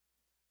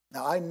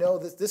 Now, I know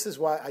that this is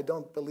why I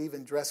don't believe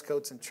in dress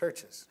codes in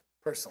churches,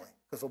 personally,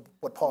 because of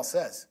what Paul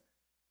says.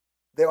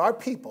 There are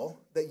people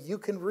that you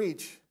can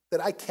reach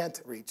that I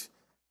can't reach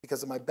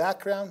because of my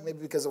background, maybe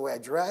because of the way I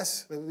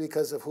dress, maybe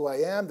because of who I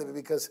am, maybe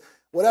because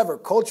whatever,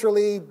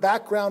 culturally,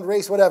 background,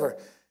 race, whatever.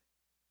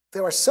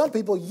 There are some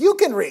people you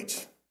can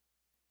reach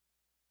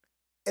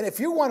And if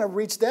you want to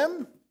reach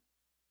them,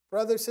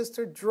 brother,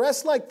 sister,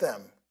 dress like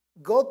them.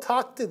 Go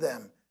talk to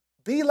them.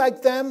 Be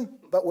like them,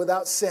 but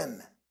without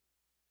sin.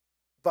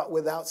 But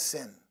without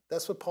sin.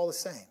 That's what Paul is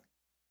saying.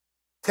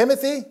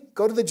 Timothy,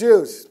 go to the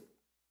Jews.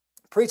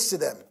 Preach to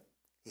them.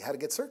 He had to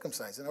get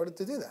circumcised in order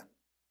to do that.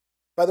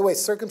 By the way,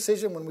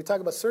 circumcision, when we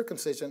talk about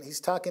circumcision, he's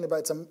talking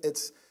about,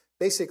 it's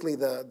basically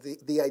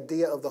the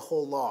idea of the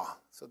whole law.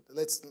 So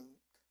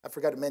I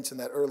forgot to mention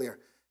that earlier.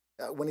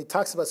 When he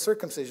talks about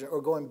circumcision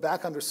or going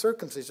back under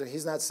circumcision,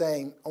 he's not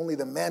saying only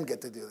the men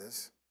get to do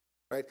this,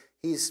 right?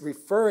 He's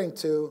referring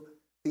to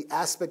the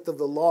aspect of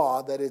the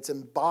law that it's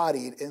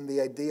embodied in the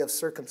idea of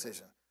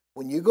circumcision.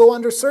 When you go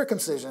under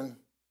circumcision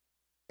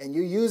and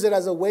you use it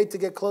as a way to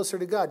get closer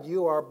to God,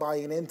 you are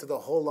buying into the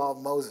whole law of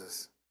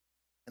Moses.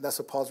 And that's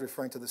what Paul's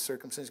referring to the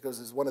circumcision, because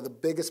it's one of the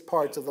biggest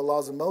parts of the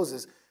laws of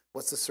Moses.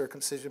 What's the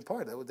circumcision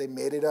part? They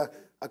made it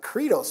a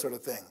credo sort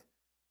of thing.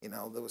 You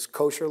know, there was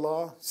kosher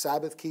law,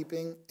 Sabbath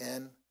keeping,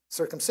 and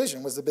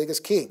circumcision was the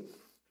biggest key.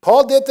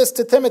 Paul did this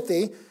to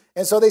Timothy,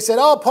 and so they said,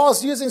 oh,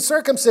 Paul's using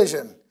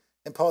circumcision.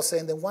 And Paul's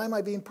saying, then why am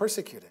I being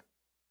persecuted?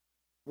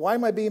 Why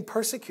am I being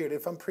persecuted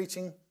if I'm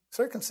preaching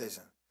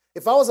circumcision?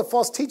 If I was a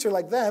false teacher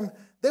like them,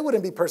 they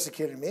wouldn't be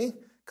persecuting me,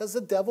 because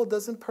the devil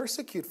doesn't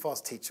persecute false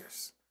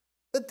teachers.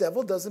 The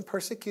devil doesn't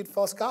persecute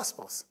false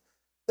gospels.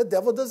 The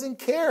devil doesn't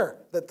care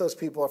that those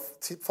people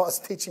are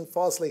teaching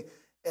falsely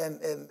and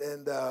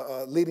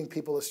leading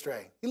people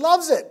astray. He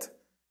loves it.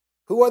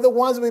 Who are the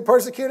ones to be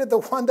persecuted? The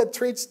one that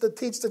teach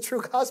the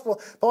true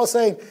gospel. Paul's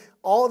saying,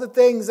 all the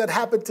things that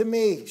happened to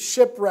me,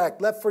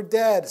 shipwrecked, left for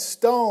dead,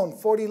 stoned,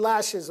 40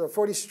 lashes or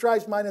 40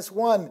 stripes minus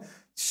one,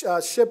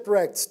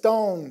 shipwrecked,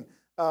 stoned,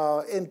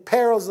 in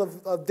perils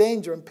of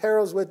danger, in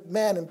perils with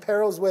men, in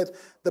perils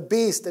with the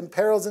beast, in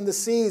perils in the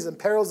seas, in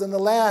perils in the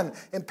land,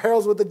 in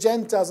perils with the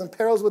Gentiles, in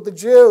perils with the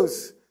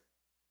Jews,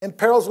 in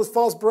perils with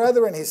false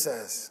brethren, he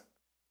says.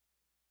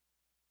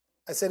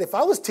 I said, if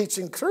I was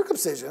teaching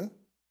circumcision,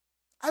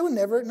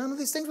 none of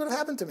these things would have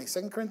happened to me.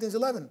 2 Corinthians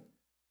 11.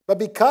 But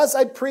because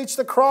I preach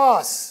the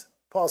cross,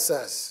 Paul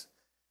says,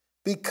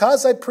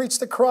 because I preach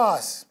the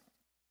cross,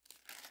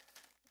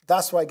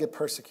 that's why I get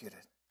persecuted.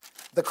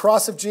 The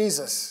cross of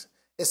Jesus.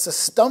 It's a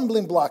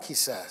stumbling block, he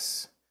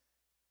says.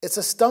 It's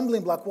a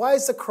stumbling block. Why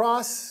is the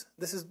cross,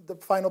 this is the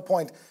final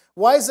point,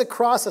 why is the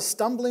cross a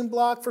stumbling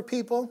block for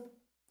people?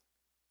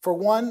 For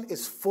one,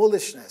 it's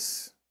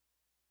foolishness.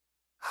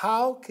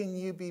 How can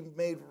you be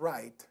made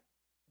right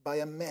by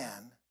a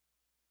man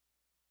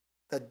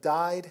that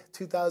died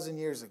 2,000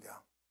 years ago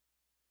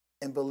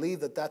and believe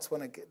that that's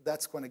going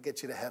to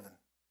get you to heaven?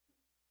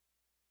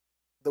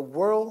 The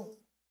world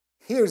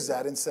hears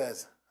that and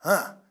says,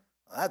 well,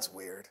 that's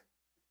weird.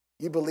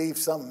 You believe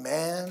some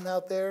man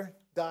out there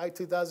died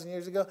 2,000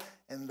 years ago,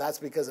 and that's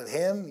because of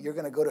him you're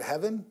going to go to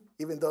heaven,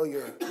 even though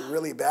you're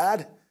really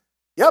bad?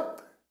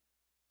 Yep.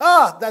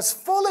 That's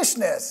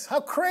foolishness.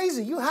 How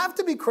crazy. You have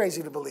to be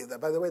crazy to believe that.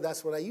 By the way,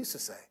 that's what I used to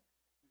say.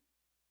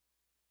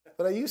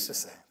 What I used to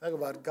say. Talk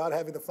about God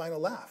having the final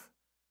laugh,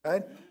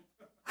 right?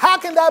 How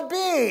can that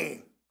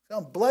be?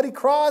 Some bloody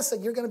cross that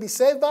you're going to be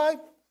saved by?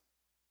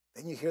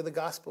 Then you hear the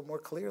gospel more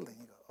clearly.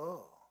 You go,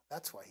 oh,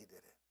 that's why he did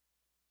it.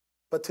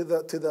 But to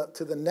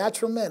the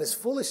natural man, it's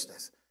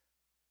foolishness.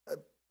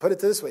 Put it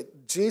this way.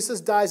 Jesus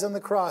dies on the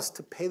cross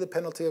to pay the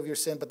penalty of your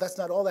sin, but that's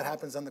not all that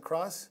happens on the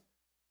cross.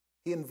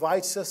 He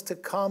invites us to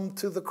come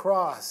to the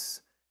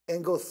cross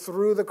and go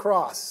through the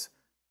cross.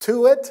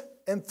 To it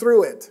and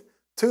through it.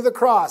 To the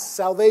cross,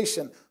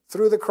 salvation.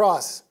 Through the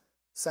cross,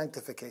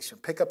 sanctification.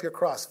 Pick up your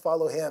cross.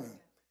 Follow him.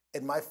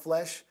 And my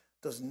flesh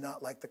does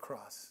not like the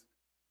cross.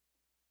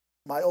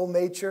 My old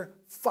nature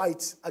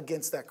fights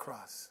against that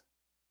cross.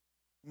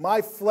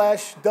 My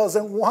flesh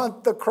doesn't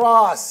want the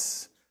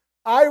cross.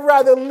 I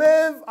rather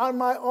live on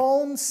my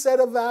own set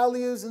of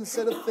values and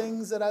set of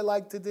things that I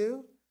like to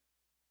do.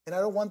 And I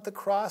don't want the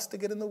cross to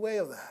get in the way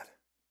of that.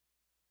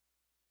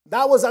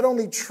 That was not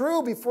only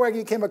true before I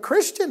became a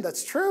Christian.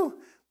 That's true.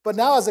 But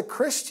now as a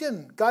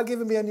Christian, God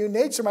giving me a new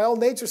nature. My old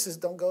nature says,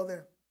 don't go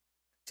there.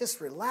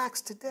 Just relax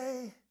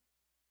today.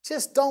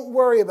 Just don't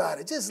worry about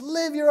it. Just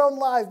live your own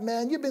life,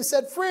 man. You've been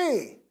set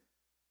free.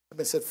 I've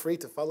been set free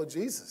to follow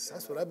Jesus.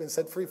 That's what I've been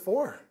set free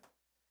for.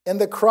 And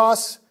the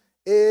cross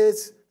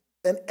is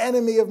an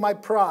enemy of my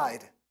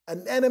pride,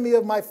 an enemy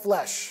of my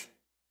flesh.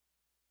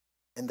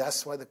 And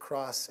that's why the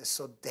cross is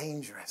so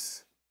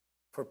dangerous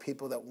for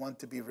people that want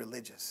to be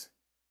religious.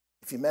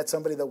 If you met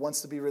somebody that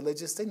wants to be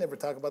religious, they never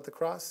talk about the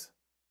cross.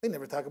 They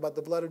never talk about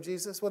the blood of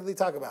Jesus. What do they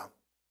talk about?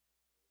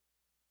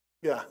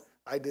 Yeah,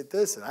 I did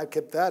this and I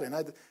kept that.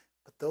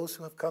 But those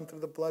who have come through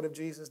the blood of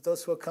Jesus,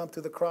 those who have come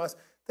to the cross,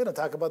 they don't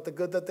talk about the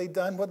good that they've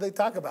done. What do they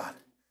talk about?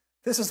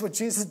 This is what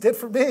Jesus did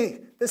for me.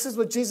 This is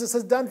what Jesus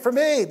has done for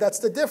me. That's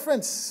the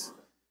difference.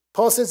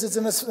 Paul says it's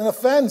an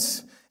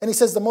offense. And he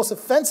says the most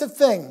offensive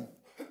thing,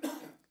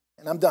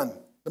 and I'm done.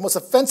 The most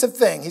offensive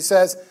thing, he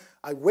says,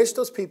 I wish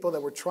those people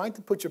that were trying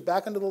to put you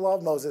back under the law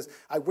of Moses,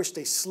 I wish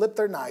they slipped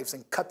their knives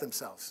and cut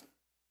themselves.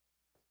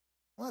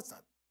 Well,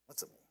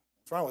 what's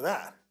wrong with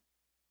that?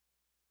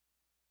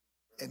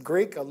 In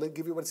Greek, I'll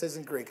give you what it says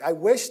in Greek. I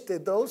wish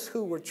that those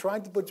who were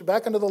trying to put you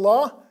back under the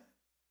law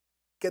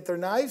get their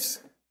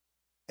knives,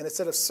 and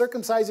instead of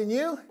circumcising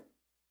you,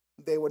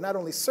 they would not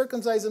only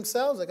circumcise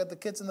themselves, I got the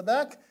kids in the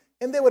back,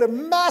 and they would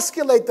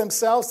emasculate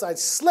themselves. I'd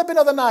slip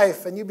another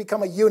knife, and you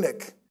become a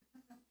eunuch.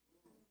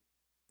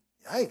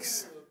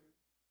 Yikes.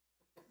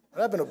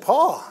 What happened to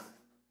Paul?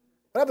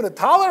 What happened to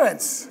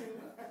tolerance?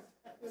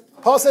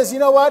 Paul says, you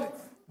know what?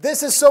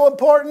 This is so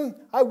important.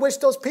 I wish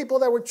those people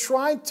that were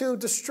trying to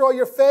destroy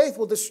your faith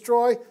will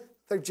destroy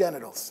their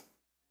genitals.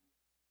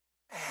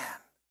 Man,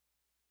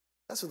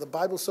 that's what the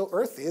Bible's so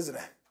earthy, isn't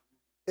it?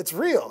 It's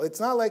real. It's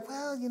not like,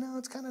 well,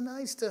 it's kind of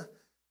nice to,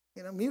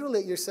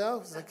 mutilate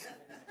yourself. It's like,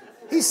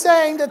 he's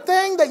saying the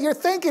thing that you're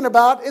thinking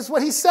about is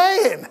what he's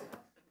saying.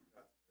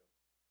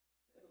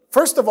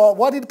 First of all,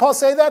 why did Paul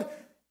say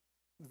that?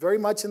 Very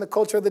much in the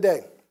culture of the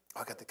day.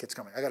 Oh, I got the kids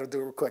coming. I got to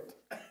do it real quick.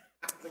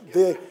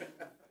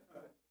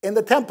 In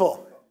the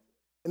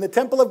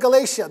temple of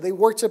Galatia, they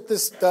worshiped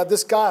this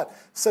god,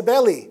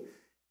 Cybele.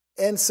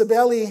 And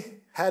Cybele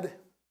had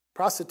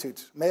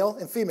prostitutes, male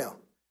and female.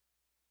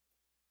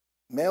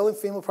 Male and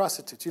female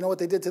prostitutes. You know what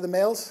they did to the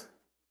males?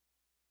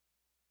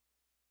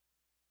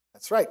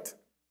 That's right.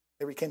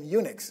 They became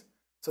eunuchs.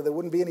 So there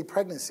wouldn't be any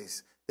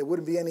pregnancies. There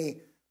wouldn't be any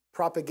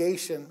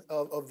propagation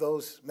of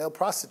those male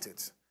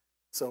prostitutes.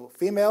 So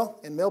female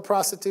and male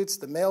prostitutes,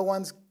 the male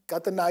ones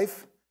got the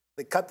knife.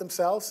 They cut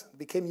themselves,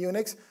 became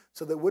eunuchs.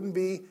 So there wouldn't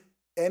be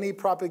any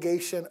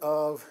propagation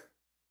of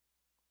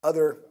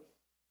other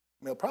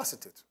male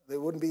prostitutes. There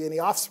wouldn't be any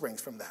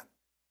offsprings from that.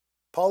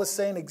 Paul is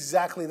saying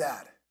exactly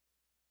that.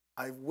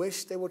 I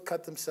wish they would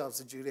cut themselves,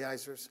 the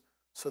Judaizers,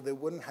 so they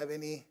wouldn't have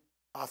any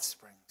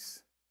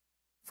offsprings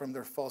from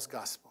their false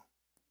gospel.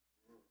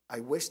 I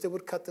wish they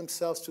would cut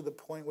themselves to the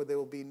point where there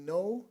will be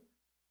no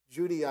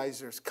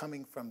Judaizers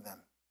coming from them.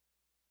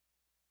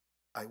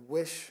 I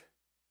wish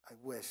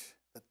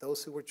that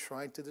those who were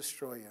trying to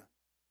destroy you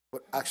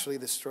would actually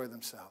destroy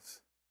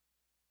themselves.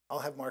 I'll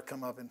have Mark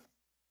come up and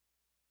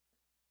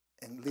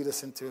lead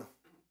us into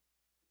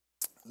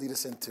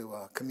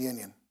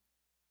communion.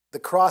 The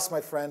cross,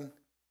 my friend.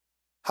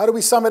 How do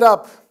we sum it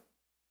up?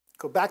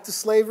 Go back to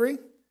slavery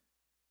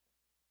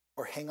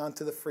or hang on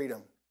to the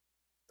freedom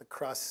the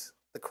cross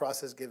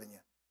has given you.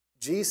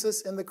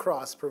 Jesus and the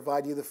cross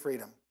provide you the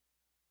freedom.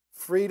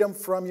 Freedom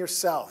from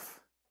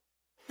yourself.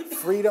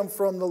 Freedom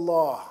from the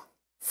law.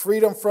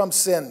 Freedom from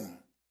sin.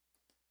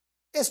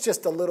 It's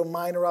just a little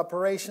minor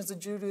operations, the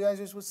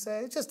Judaizers would say.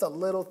 It's just a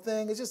little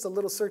thing. It's just a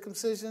little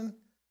circumcision.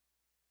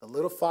 The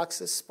little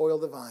foxes spoil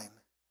the vine.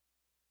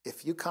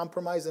 If you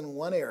compromise in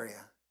one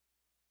area,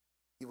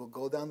 you will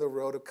go down the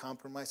road of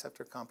compromise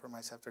after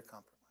compromise after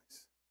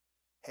compromise.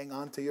 Hang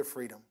on to your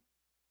freedom.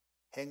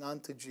 Hang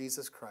on to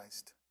Jesus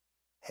Christ.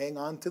 Hang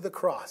on to the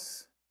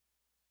cross.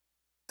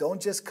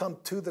 Don't just come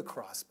to the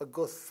cross, but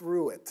go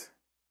through it.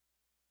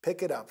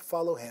 Pick it up.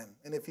 Follow him.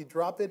 And if you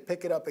drop it,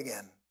 pick it up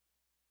again.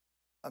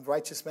 A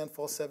righteous man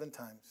falls 7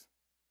 times.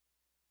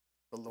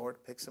 The Lord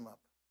picks him up.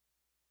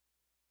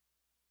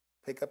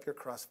 Pick up your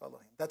cross, follow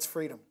him. That's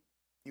freedom.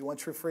 You want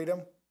true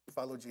freedom?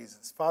 Follow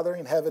Jesus. Father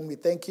in heaven, we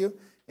thank you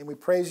and we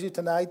praise you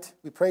tonight.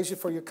 We praise you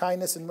for your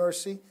kindness and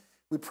mercy.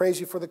 We praise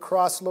you for the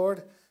cross,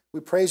 Lord. We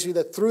praise you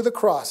that through the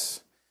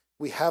cross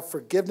we have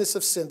forgiveness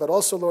of sin, but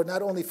also, Lord,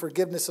 not only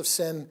forgiveness of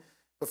sin,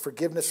 but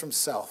forgiveness from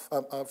self,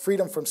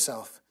 freedom from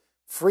self,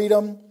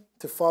 freedom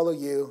to follow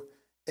you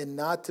and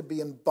not to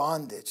be in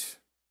bondage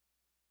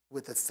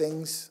with the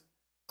things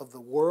of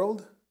the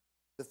world,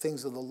 the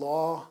things of the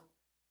law,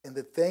 and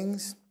the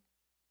things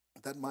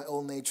that my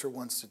old nature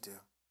wants to do.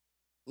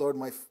 Lord,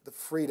 the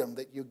freedom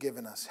that you've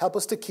given us. Help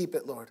us to keep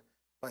it, Lord,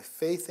 by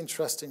faith and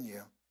trust in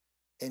you.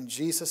 In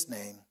Jesus'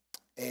 name,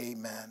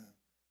 amen.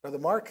 Brother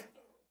Mark,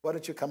 why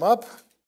don't you come up?